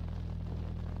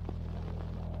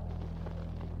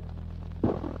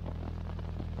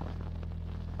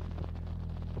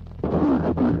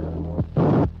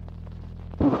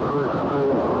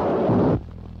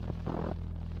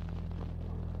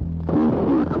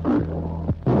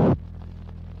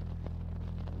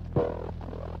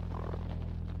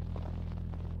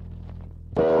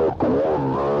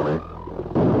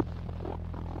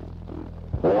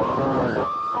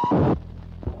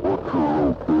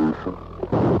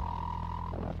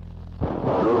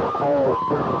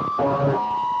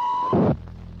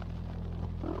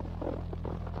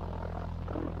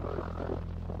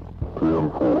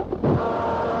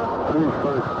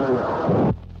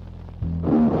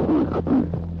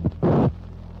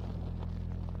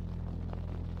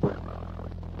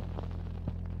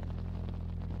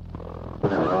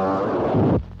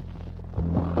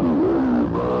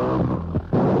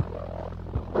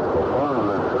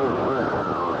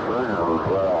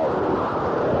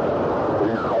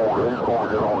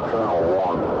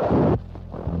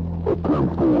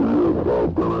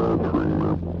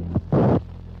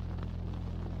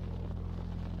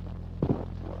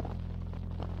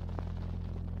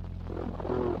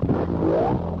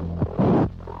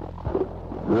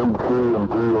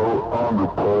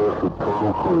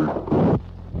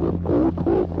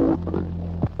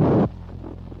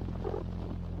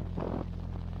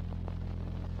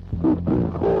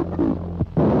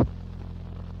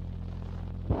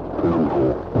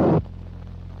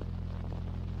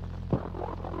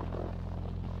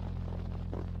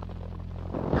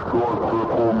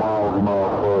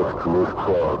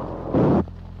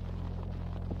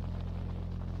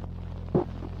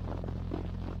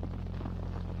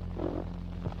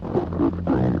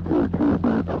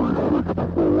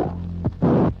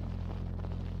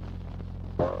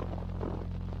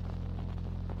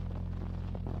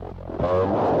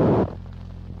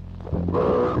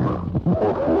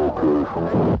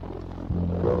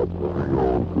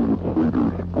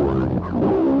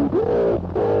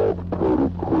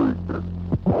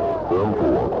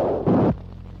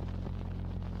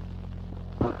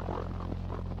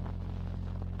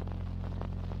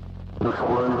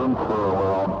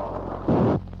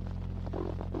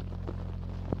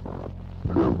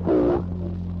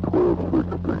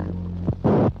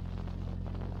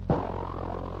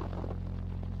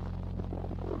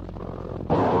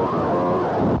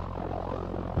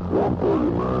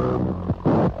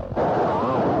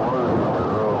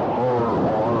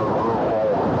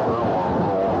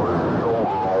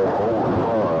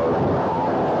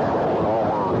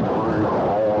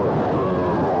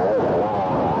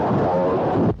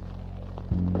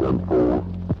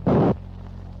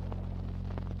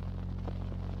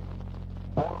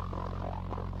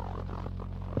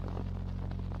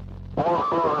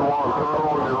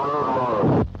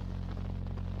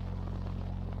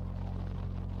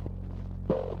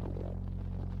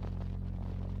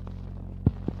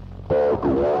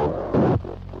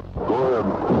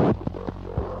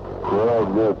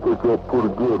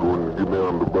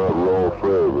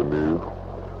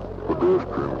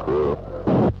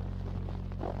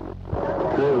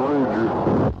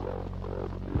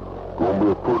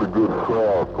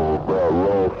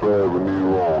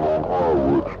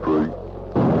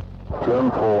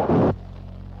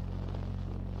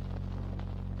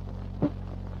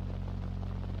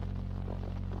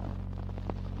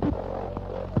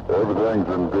 Everything's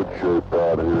in good shape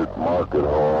out here at Market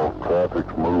Hall.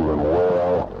 Traffic's moving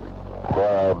well.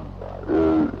 Crowd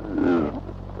is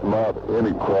not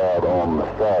any crowd on the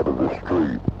side of the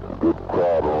street. Good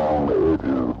crowd along the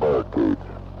edges of the barricades.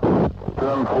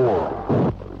 10-4.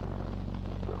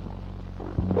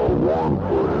 A one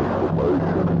for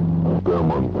information.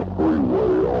 Simmons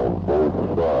Freeway on both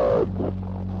sides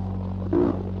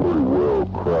is pretty well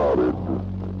crowded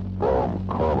from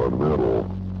Continental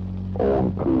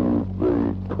onto the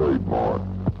Trademark.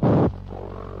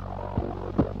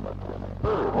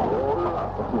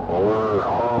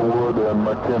 Harwood and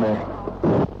McKinney.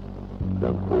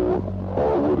 10-4.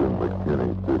 Harwood and McKinney,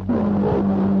 15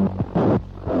 cartridge.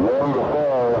 1 to 5,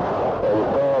 or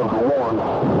 5 to 1.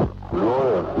 Go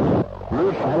ahead.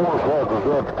 This motorcycles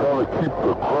have to kind of keep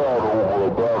the crowd over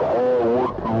about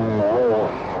Harwood and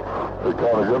Ross. They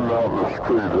kind of getting out in the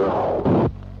street there.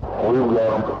 We've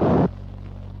got them.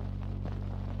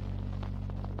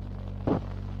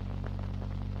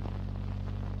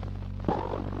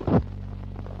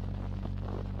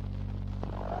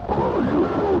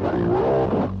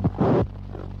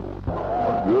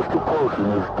 Just approaching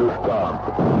us this time.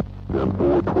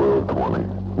 10-4, 12-20.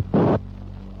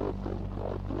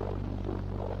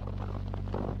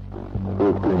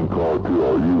 15 car 2,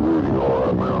 are you reading all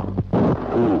right now?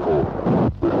 Beautiful.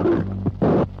 Receipt.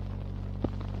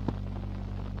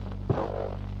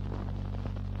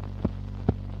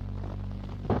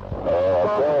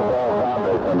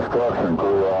 Construction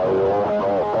crew out here,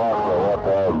 what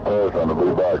time person to be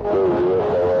back to here,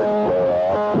 so they can clear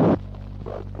out.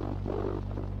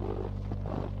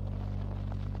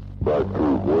 Back to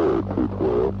where,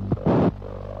 212?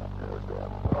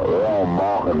 They're on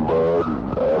Mockingbird,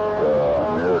 that's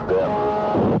near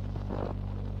Denver.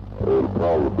 It'll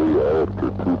probably be after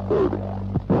 2:30.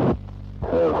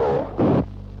 Careful.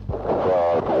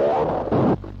 5-1.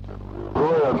 Go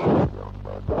ahead.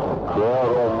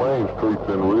 Crowd on Main Street's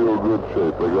in real good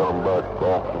shape. They got them back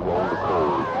off along the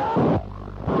curve.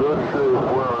 Good shape.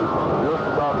 We're just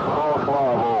about to cross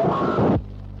Live Oak.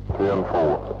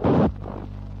 10-4.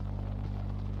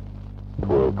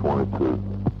 12-22.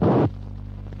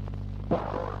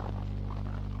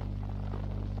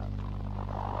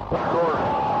 Short.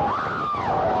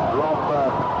 Drop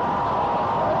back.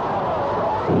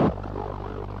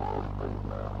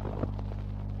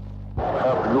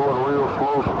 Have to go at real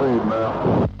slow speed now.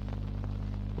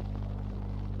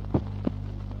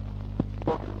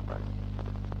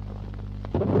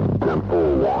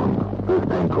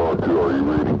 Car 2, are you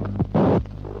reading?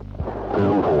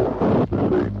 10-4,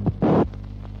 receipt.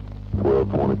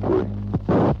 12-23.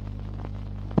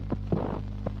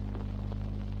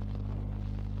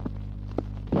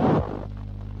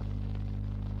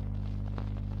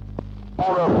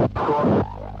 Hold up, Scott.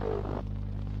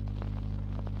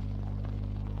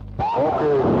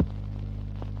 Okay.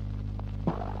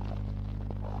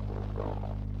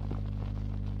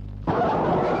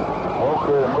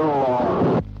 Okay, move along.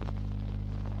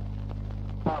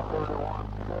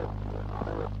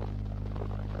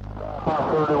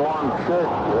 31, check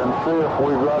and see if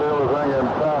we've got everything in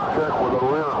top. Check with the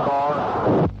rear car.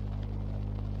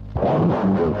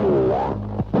 1-10-4-1.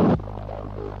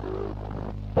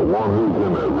 One who's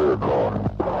in that rear car?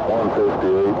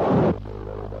 158.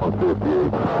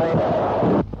 158.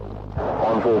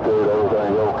 158,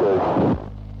 everything okay?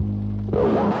 The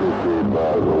 158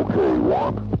 is okay,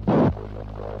 1.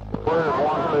 Where's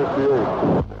 158?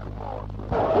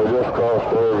 We just crossed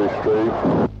Harvey Street.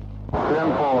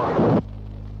 10-4.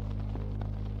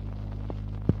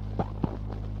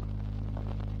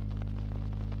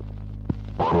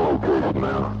 On location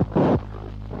now.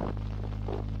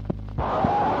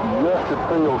 Yes, at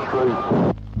Field Street.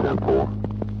 10-4.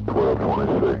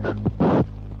 12-26.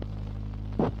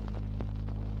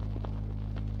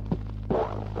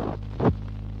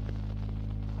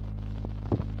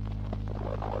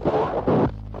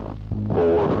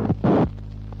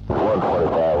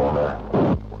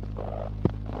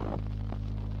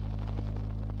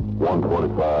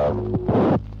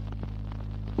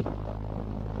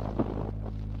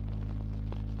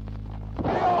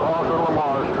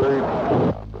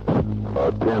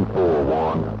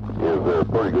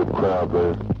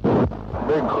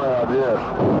 Big crowd, yes.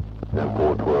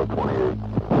 10-4, 12-28.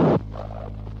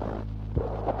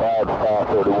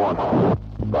 5-5-31.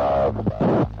 5.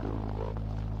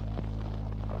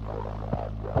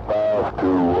 5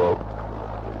 to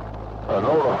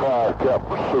notify Cap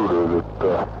Pursuiter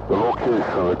that the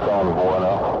location of the convoy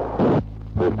now.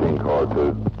 15 car 2.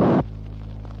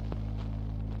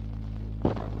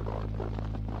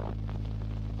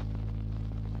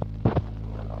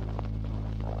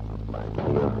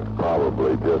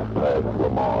 Probably just past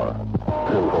Lamar.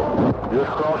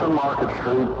 Just crossing Market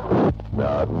Street.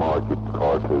 Now at Market,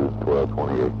 car 2,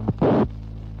 12-28.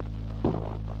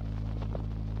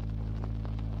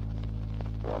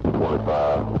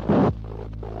 125.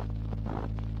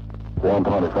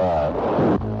 125.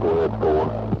 Go ahead, 4.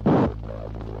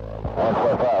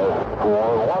 125. 4.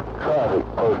 What traffic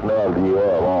personnel do you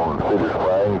have on City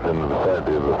Springs and the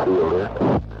vicinity of the field here?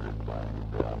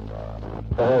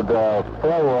 I had 4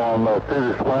 on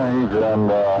Cedar Springs and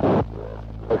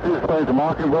Cedar Springs to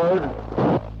Mockingbird.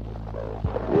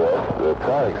 Yes, the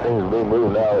traffic seems to be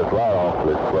moving out of this line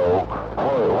awfully slow.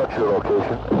 What's your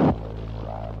location?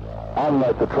 I'm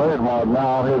at the Trade Mart now.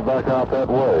 I'll head back out that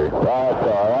way. Right,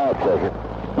 sorry, I'll check it.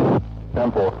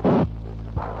 10-4.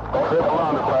 Triple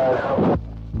underpass.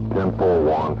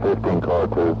 10-4-1, 15 car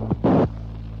 2.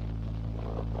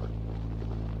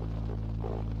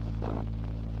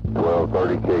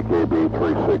 1230 KKB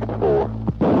 364.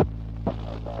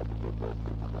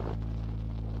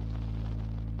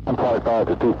 I'm 45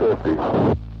 to 250.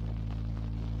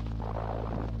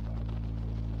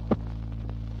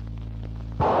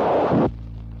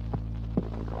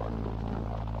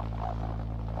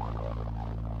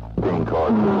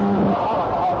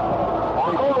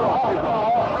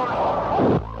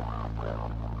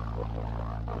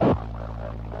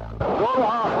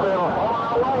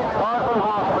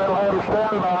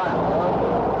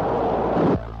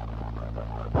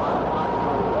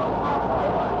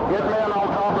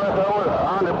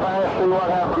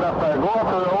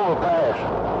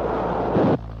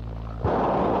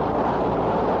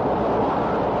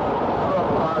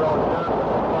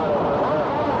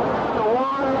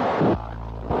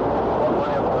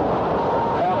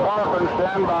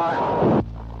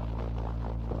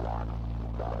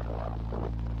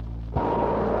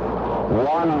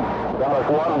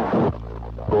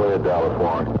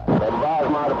 Dallas 1. Advise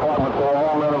my department to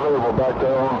all men available back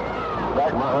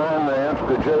behind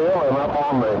the jail and up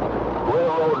on the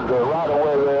railroad right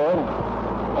away there.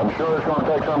 I'm sure it's going to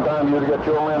take some time for you to get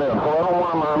your men in, so I don't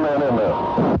want my men in there.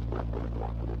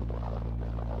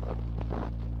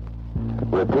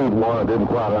 Repeat one, I didn't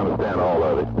quite understand all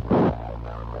of it.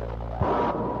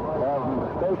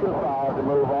 Station 5 to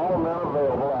move all men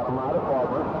available out of my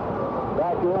department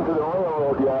back into the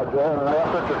railroad yard there in an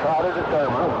effort to try to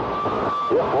determine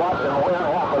if what and when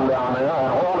happened down there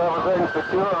and hold everything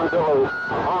secure until the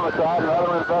homicide and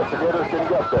other investigators can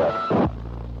get there.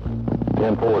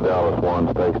 10-4 Dallas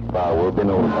 1, Station 5 will be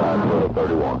notified for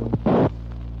 31.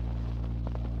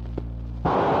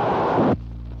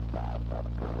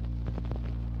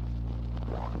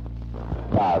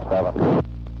 5-7.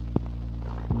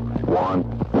 1.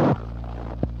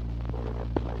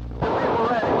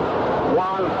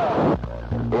 1.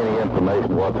 Any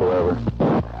information whatsoever?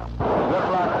 Looks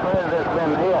like the president's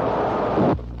been hit.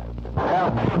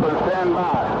 Have people stand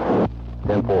by.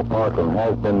 10-4 Parkland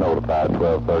has been notified,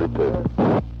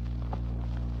 1232.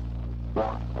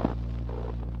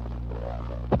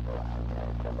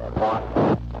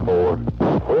 4.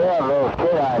 We have those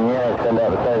canine units in the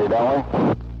city, don't we?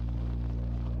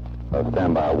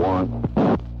 Stand by 1.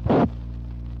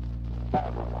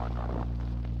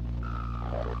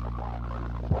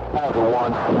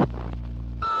 1.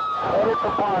 Edit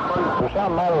for Parkland. There's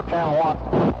something matter with channel 1.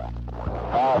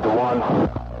 5 to 1.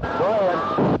 Go ahead.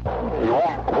 You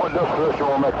want, what disposition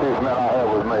will make these men I have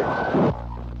with me?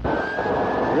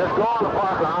 Just go on to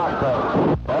Parkland Hospital.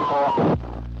 That's all.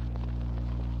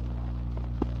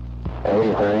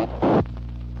 83.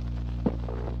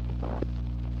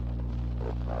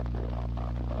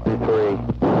 3.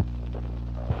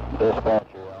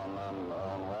 Dispatcher on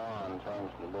 1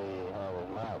 seems to be having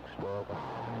Max broken.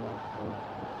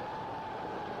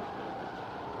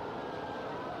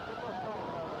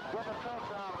 Get the trucks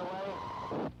out of the way.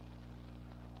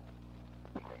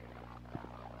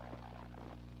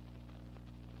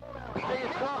 Get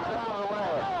these trucks out of the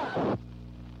way.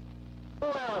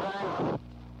 Move everything.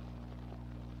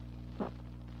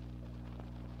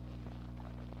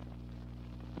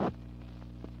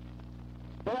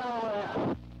 Get out of the way.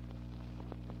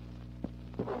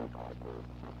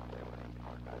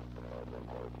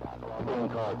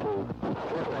 Car 2.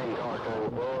 15 car 2.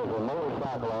 There is a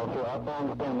motorcycle officer up on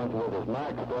the Simmons with his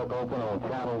mic stuck open on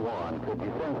channel 1. Could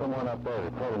you send someone up there to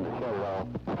tell him to shut it off?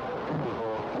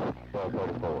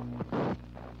 1234.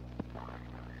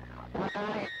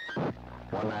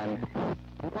 190.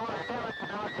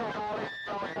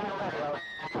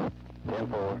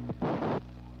 10-4.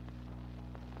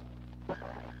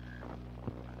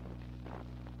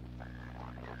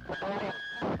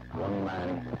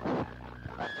 190.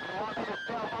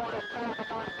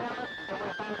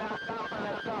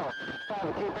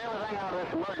 Keep everything out of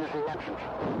this emergency entrance.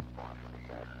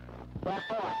 That's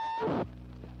all.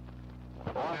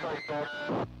 136.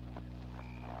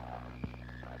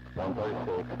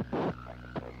 136.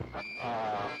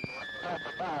 That's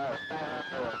the fire stand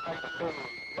take the two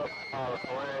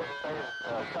where they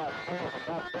shot stairs and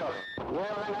got building. Get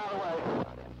everything out of the way.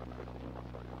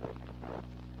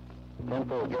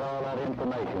 10-4, get all that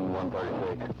information,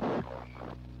 136.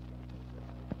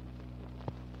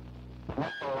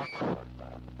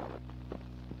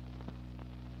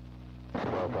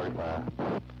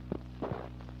 1235.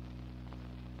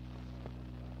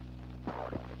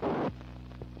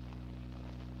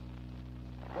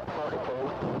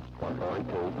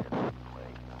 142.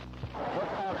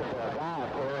 Let's talk to the guy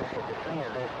up there at the scene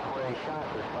of this where these shots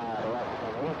was fired up.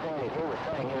 And he said he was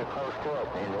sitting here close to it,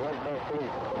 and his best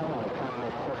is coming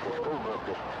Mississippi School Book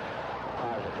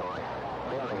Depository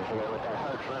buildings here with that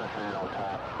Hertz Renaissance on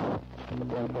top.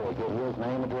 10-4, give his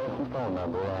name, address, and phone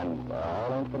number, and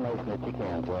all information that you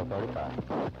can,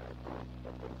 1235.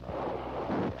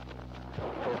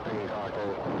 15 car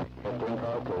 2. 15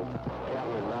 car 2.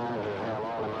 Captain advisors have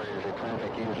all emergency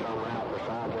traffic use on route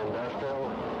besides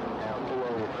industrial. Have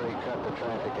 283 cut the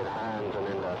traffic at Hines and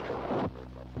Industrial.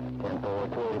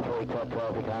 10-4, 283 cut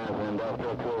traffic Hines and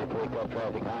Industrial. 283 cut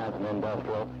traffic Hines and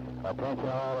Industrial. Attention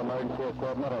all emergency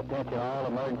equipment. Attention all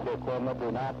emergency equipment.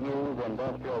 Do not use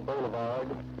Industrial Boulevard.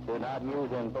 Do not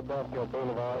use Industrial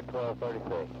Boulevard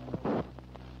 1236.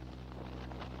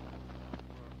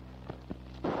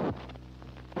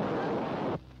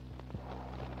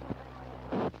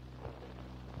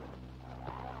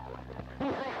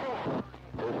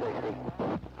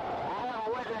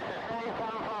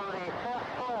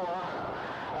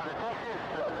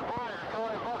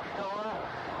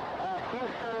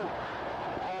 Houston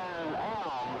and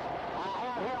Elm. I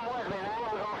have him with me now.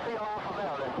 We're going to seal off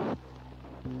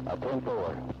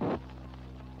 10-4.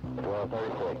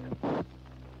 1236.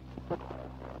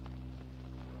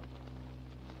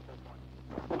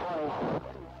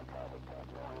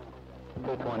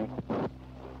 220.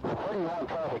 Where do you want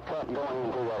traffic cut going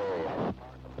into that area?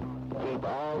 Keep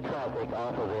all traffic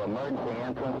off of the emergency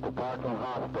entrance to Parkland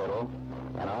Hospital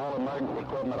and all emergency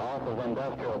equipment off of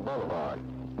Industrial Boulevard.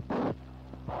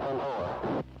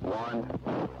 10-4. 1.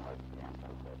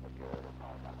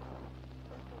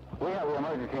 We have the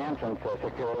emergency entrance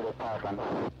secured at Parkland.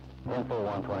 10-4,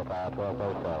 125,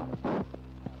 1237.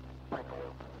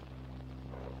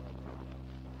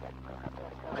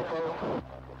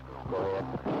 Go ahead.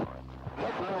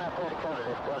 Yes, man, I said to come to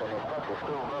this building. It's Texas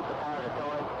School broke the power to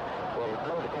door. There's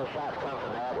multiple shots come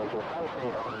from that. If you're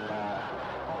facing on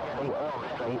the Elm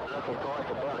Street, looking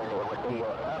towards the building, it would be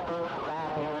your upper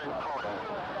right-hand corner.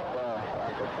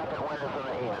 At the second window from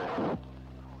the end.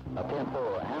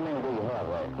 10-4. How many do you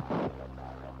have there?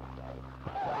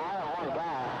 I have one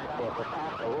guy that was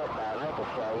possibly hit by a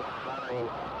ricochet from the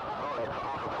bullet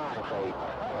off the Pine Street.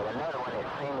 And another one that's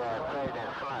seen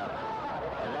President Trump.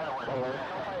 Another one here,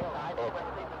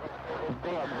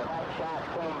 the shots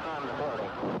came from the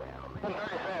building.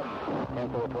 137.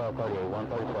 10-4, 1238,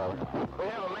 137. We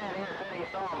have a man here said he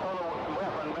saw him pull a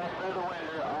weapon back through the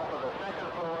window off of the second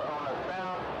floor on the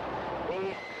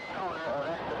southeast corner of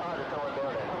that depository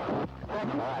building.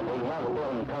 All right, do you have the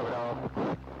building covered off?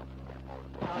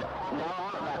 No,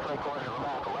 I'm about 3/4 of a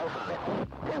block away from it.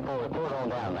 10-4, report on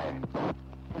down there.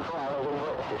 4 hours in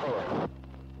witnesses here.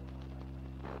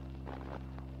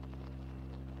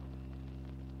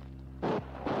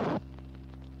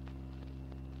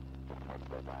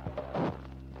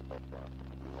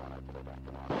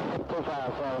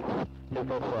 Do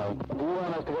you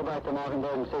want us to go back to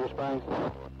Mockingbird and Cedar Springs?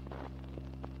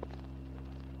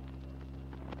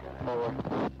 4.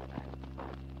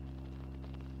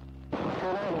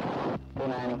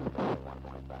 290.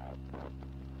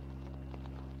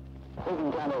 We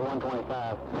can count at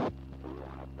 125.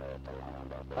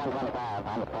 125,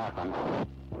 I'm at Parkland.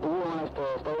 Do you want us to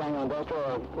stay on Industrial,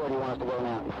 or where do you want us to go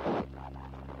now?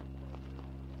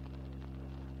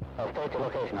 Oh, stay at your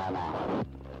location right now.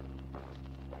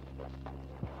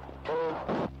 2.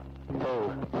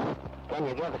 Can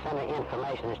you give us any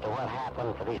information as to what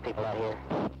happened for these people out here?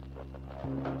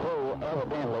 2.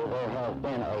 Evidently there has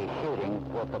been a shooting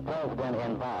with the president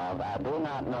involved. I do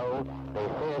not know the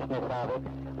seriousness of it.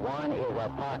 One is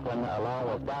at Parkland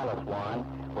along with Dallas 1.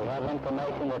 We have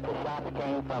information that the shots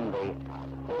came from the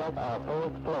 4th or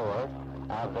 4th floor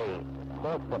of the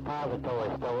book depository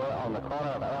store on the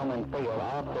corner of Elm and Field.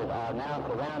 Officers are now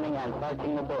surrounding and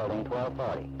searching the building.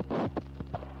 1240.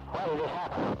 Where did this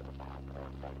happen?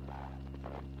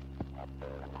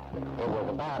 It was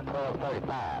about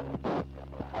 12:35.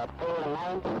 At 4 and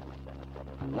 9?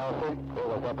 No, sir. It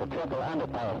was at the triple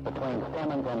underpass between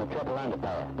Simmons and the triple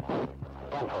underpass.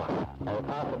 10-4. There's a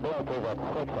possibility that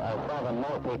 6 or 7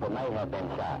 more people may have been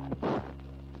shot.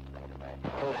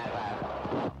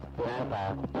 295.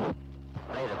 295.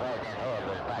 I believe the president's head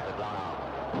was practically blown off.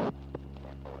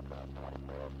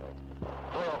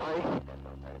 303.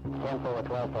 10-4,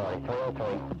 1240,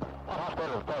 303. What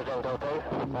hospital does the president go to?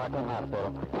 Parkland Hospital.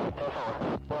 10-4.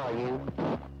 Where are you?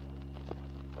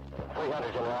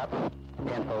 300's in route.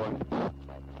 10-4.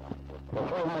 The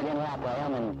 300 in route to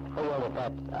Elm and Field at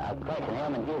that, correction,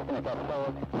 Elm and Houston at that store.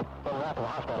 Go route to the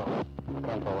hospital.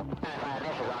 10-4. 95,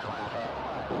 this is on what I said.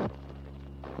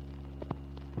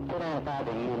 295,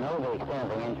 do you know the extent of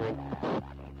the injury?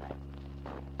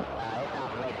 It's not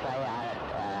for me to say. I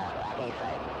can't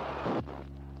say.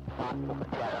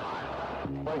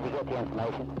 Where did you get the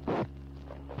information?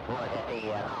 Was at the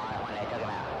car when they took him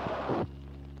out.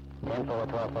 10-4,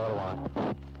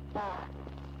 1241.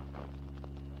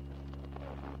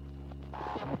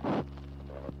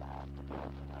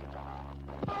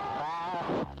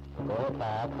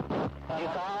 5. Did you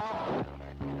call?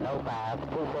 No 5.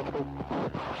 260.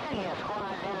 Send your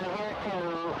squad in here to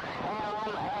Elm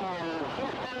and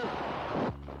Houston.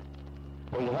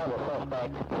 Do you have a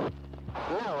suspect?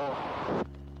 No.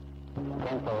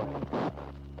 10-4.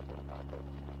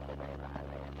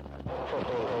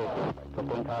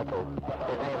 15 car 2.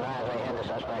 Did they advise they had the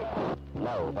suspect?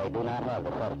 No, they do not have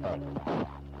the suspect.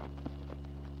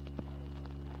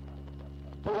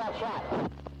 Who got shot?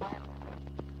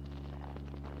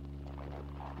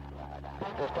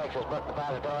 This Texas Book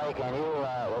Depository, can you,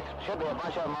 there should be a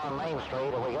bunch of them on Main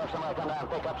Street. If we have somebody come down and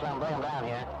pick up some, bring them down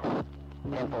here.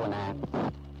 10-4-9.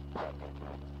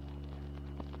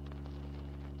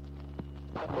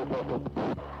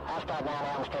 250. I'll start down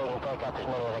Elm Street and pick up as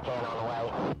many as I can on the way.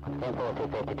 10-4,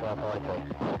 250, 1243.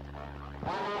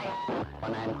 190.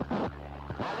 190.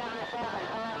 I've got myself and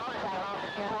 4 motorcycle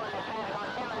officers holding the traffic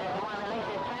on cylinders. If you want to release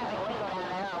this traffic, we go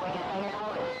down there or we can stay here and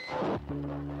hold it.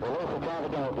 Release the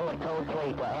traffic and report code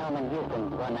 3 to Elman, Houston,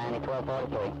 190,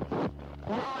 1243.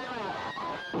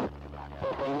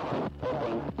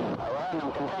 15. We're having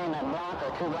them contain that block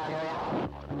or 2-block area?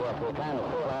 Yes, we're trying to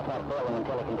seal off that building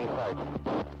until it can be searched.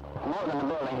 More than the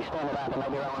building, extend it out to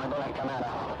maybe around the building come out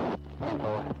of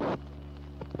 10-4.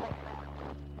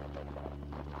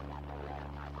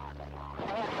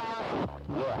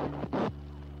 Yeah.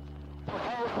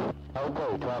 Okay,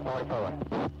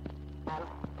 1244.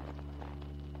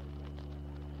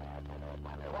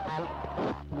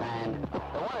 And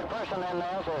the wanted person in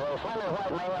there is a slender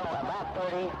white male, about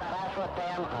 30,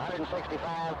 5'10",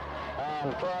 165,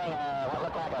 and carrying what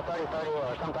looked like a 30-30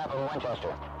 or some type of a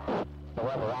Winchester. The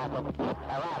weapon rifle?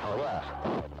 A rifle, yes.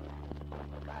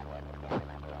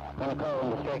 Any code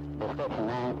and description,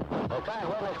 man? The current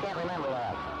witness can't remember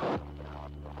that.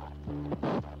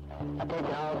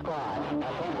 Attention all squad.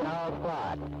 Attention all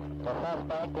squad. The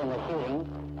suspect in the shooting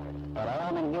at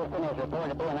Elman, Houston is reported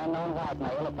to be an unknown white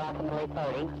male, approximately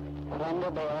 30,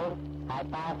 slender build, height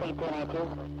 5 feet 10 inches,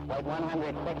 weight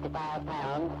 165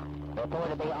 pounds,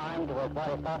 reported to be armed with what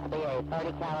is thought to be a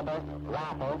 30 caliber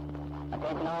rifle.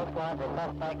 Attention all squads, the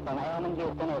suspect from Elman,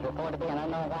 Houston is reported to be an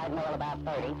unknown white male, about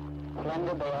 30,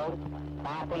 slender build,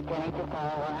 5 feet 10 inches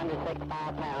tall,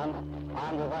 165 pounds,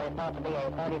 armed with what is thought to be a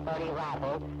 30-30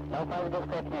 rifle. No further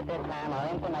description at this time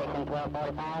or information.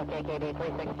 1245 KKD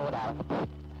 364 Dallas.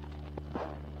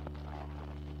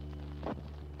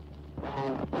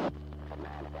 And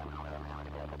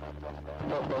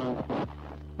 15.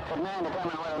 Could man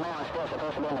determine whether the man was still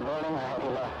supposed to be in the building or had he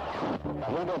left?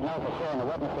 We didn't know for sure, and the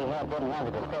witness he had didn't have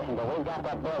the description, but we've got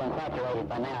that building saturated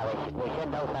by now. We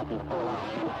should know something before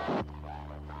long.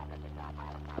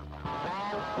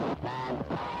 Man.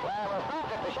 Well, we're thought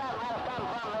that the shot might have come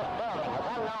from this building. It's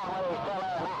unknown whether he's still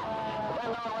there or not. It's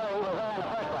unknown whether he was there in the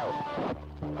first place.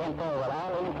 10-4, well, all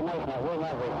the information that we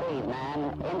have received, man,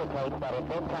 indicates that it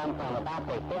did come from about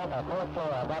the 5th or 4th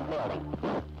floor of that building.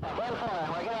 10-4,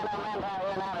 we're getting enough manpower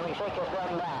here now that we shake this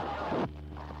building down.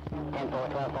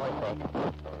 10-4, 1246.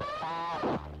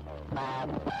 5.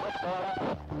 Which building?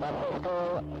 That's the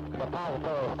school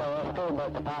depository store, school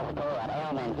book depository at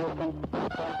Elman, Houston.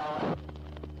 10-4.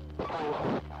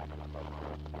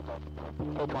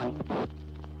 220.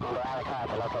 Under our car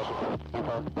for location.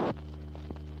 Info.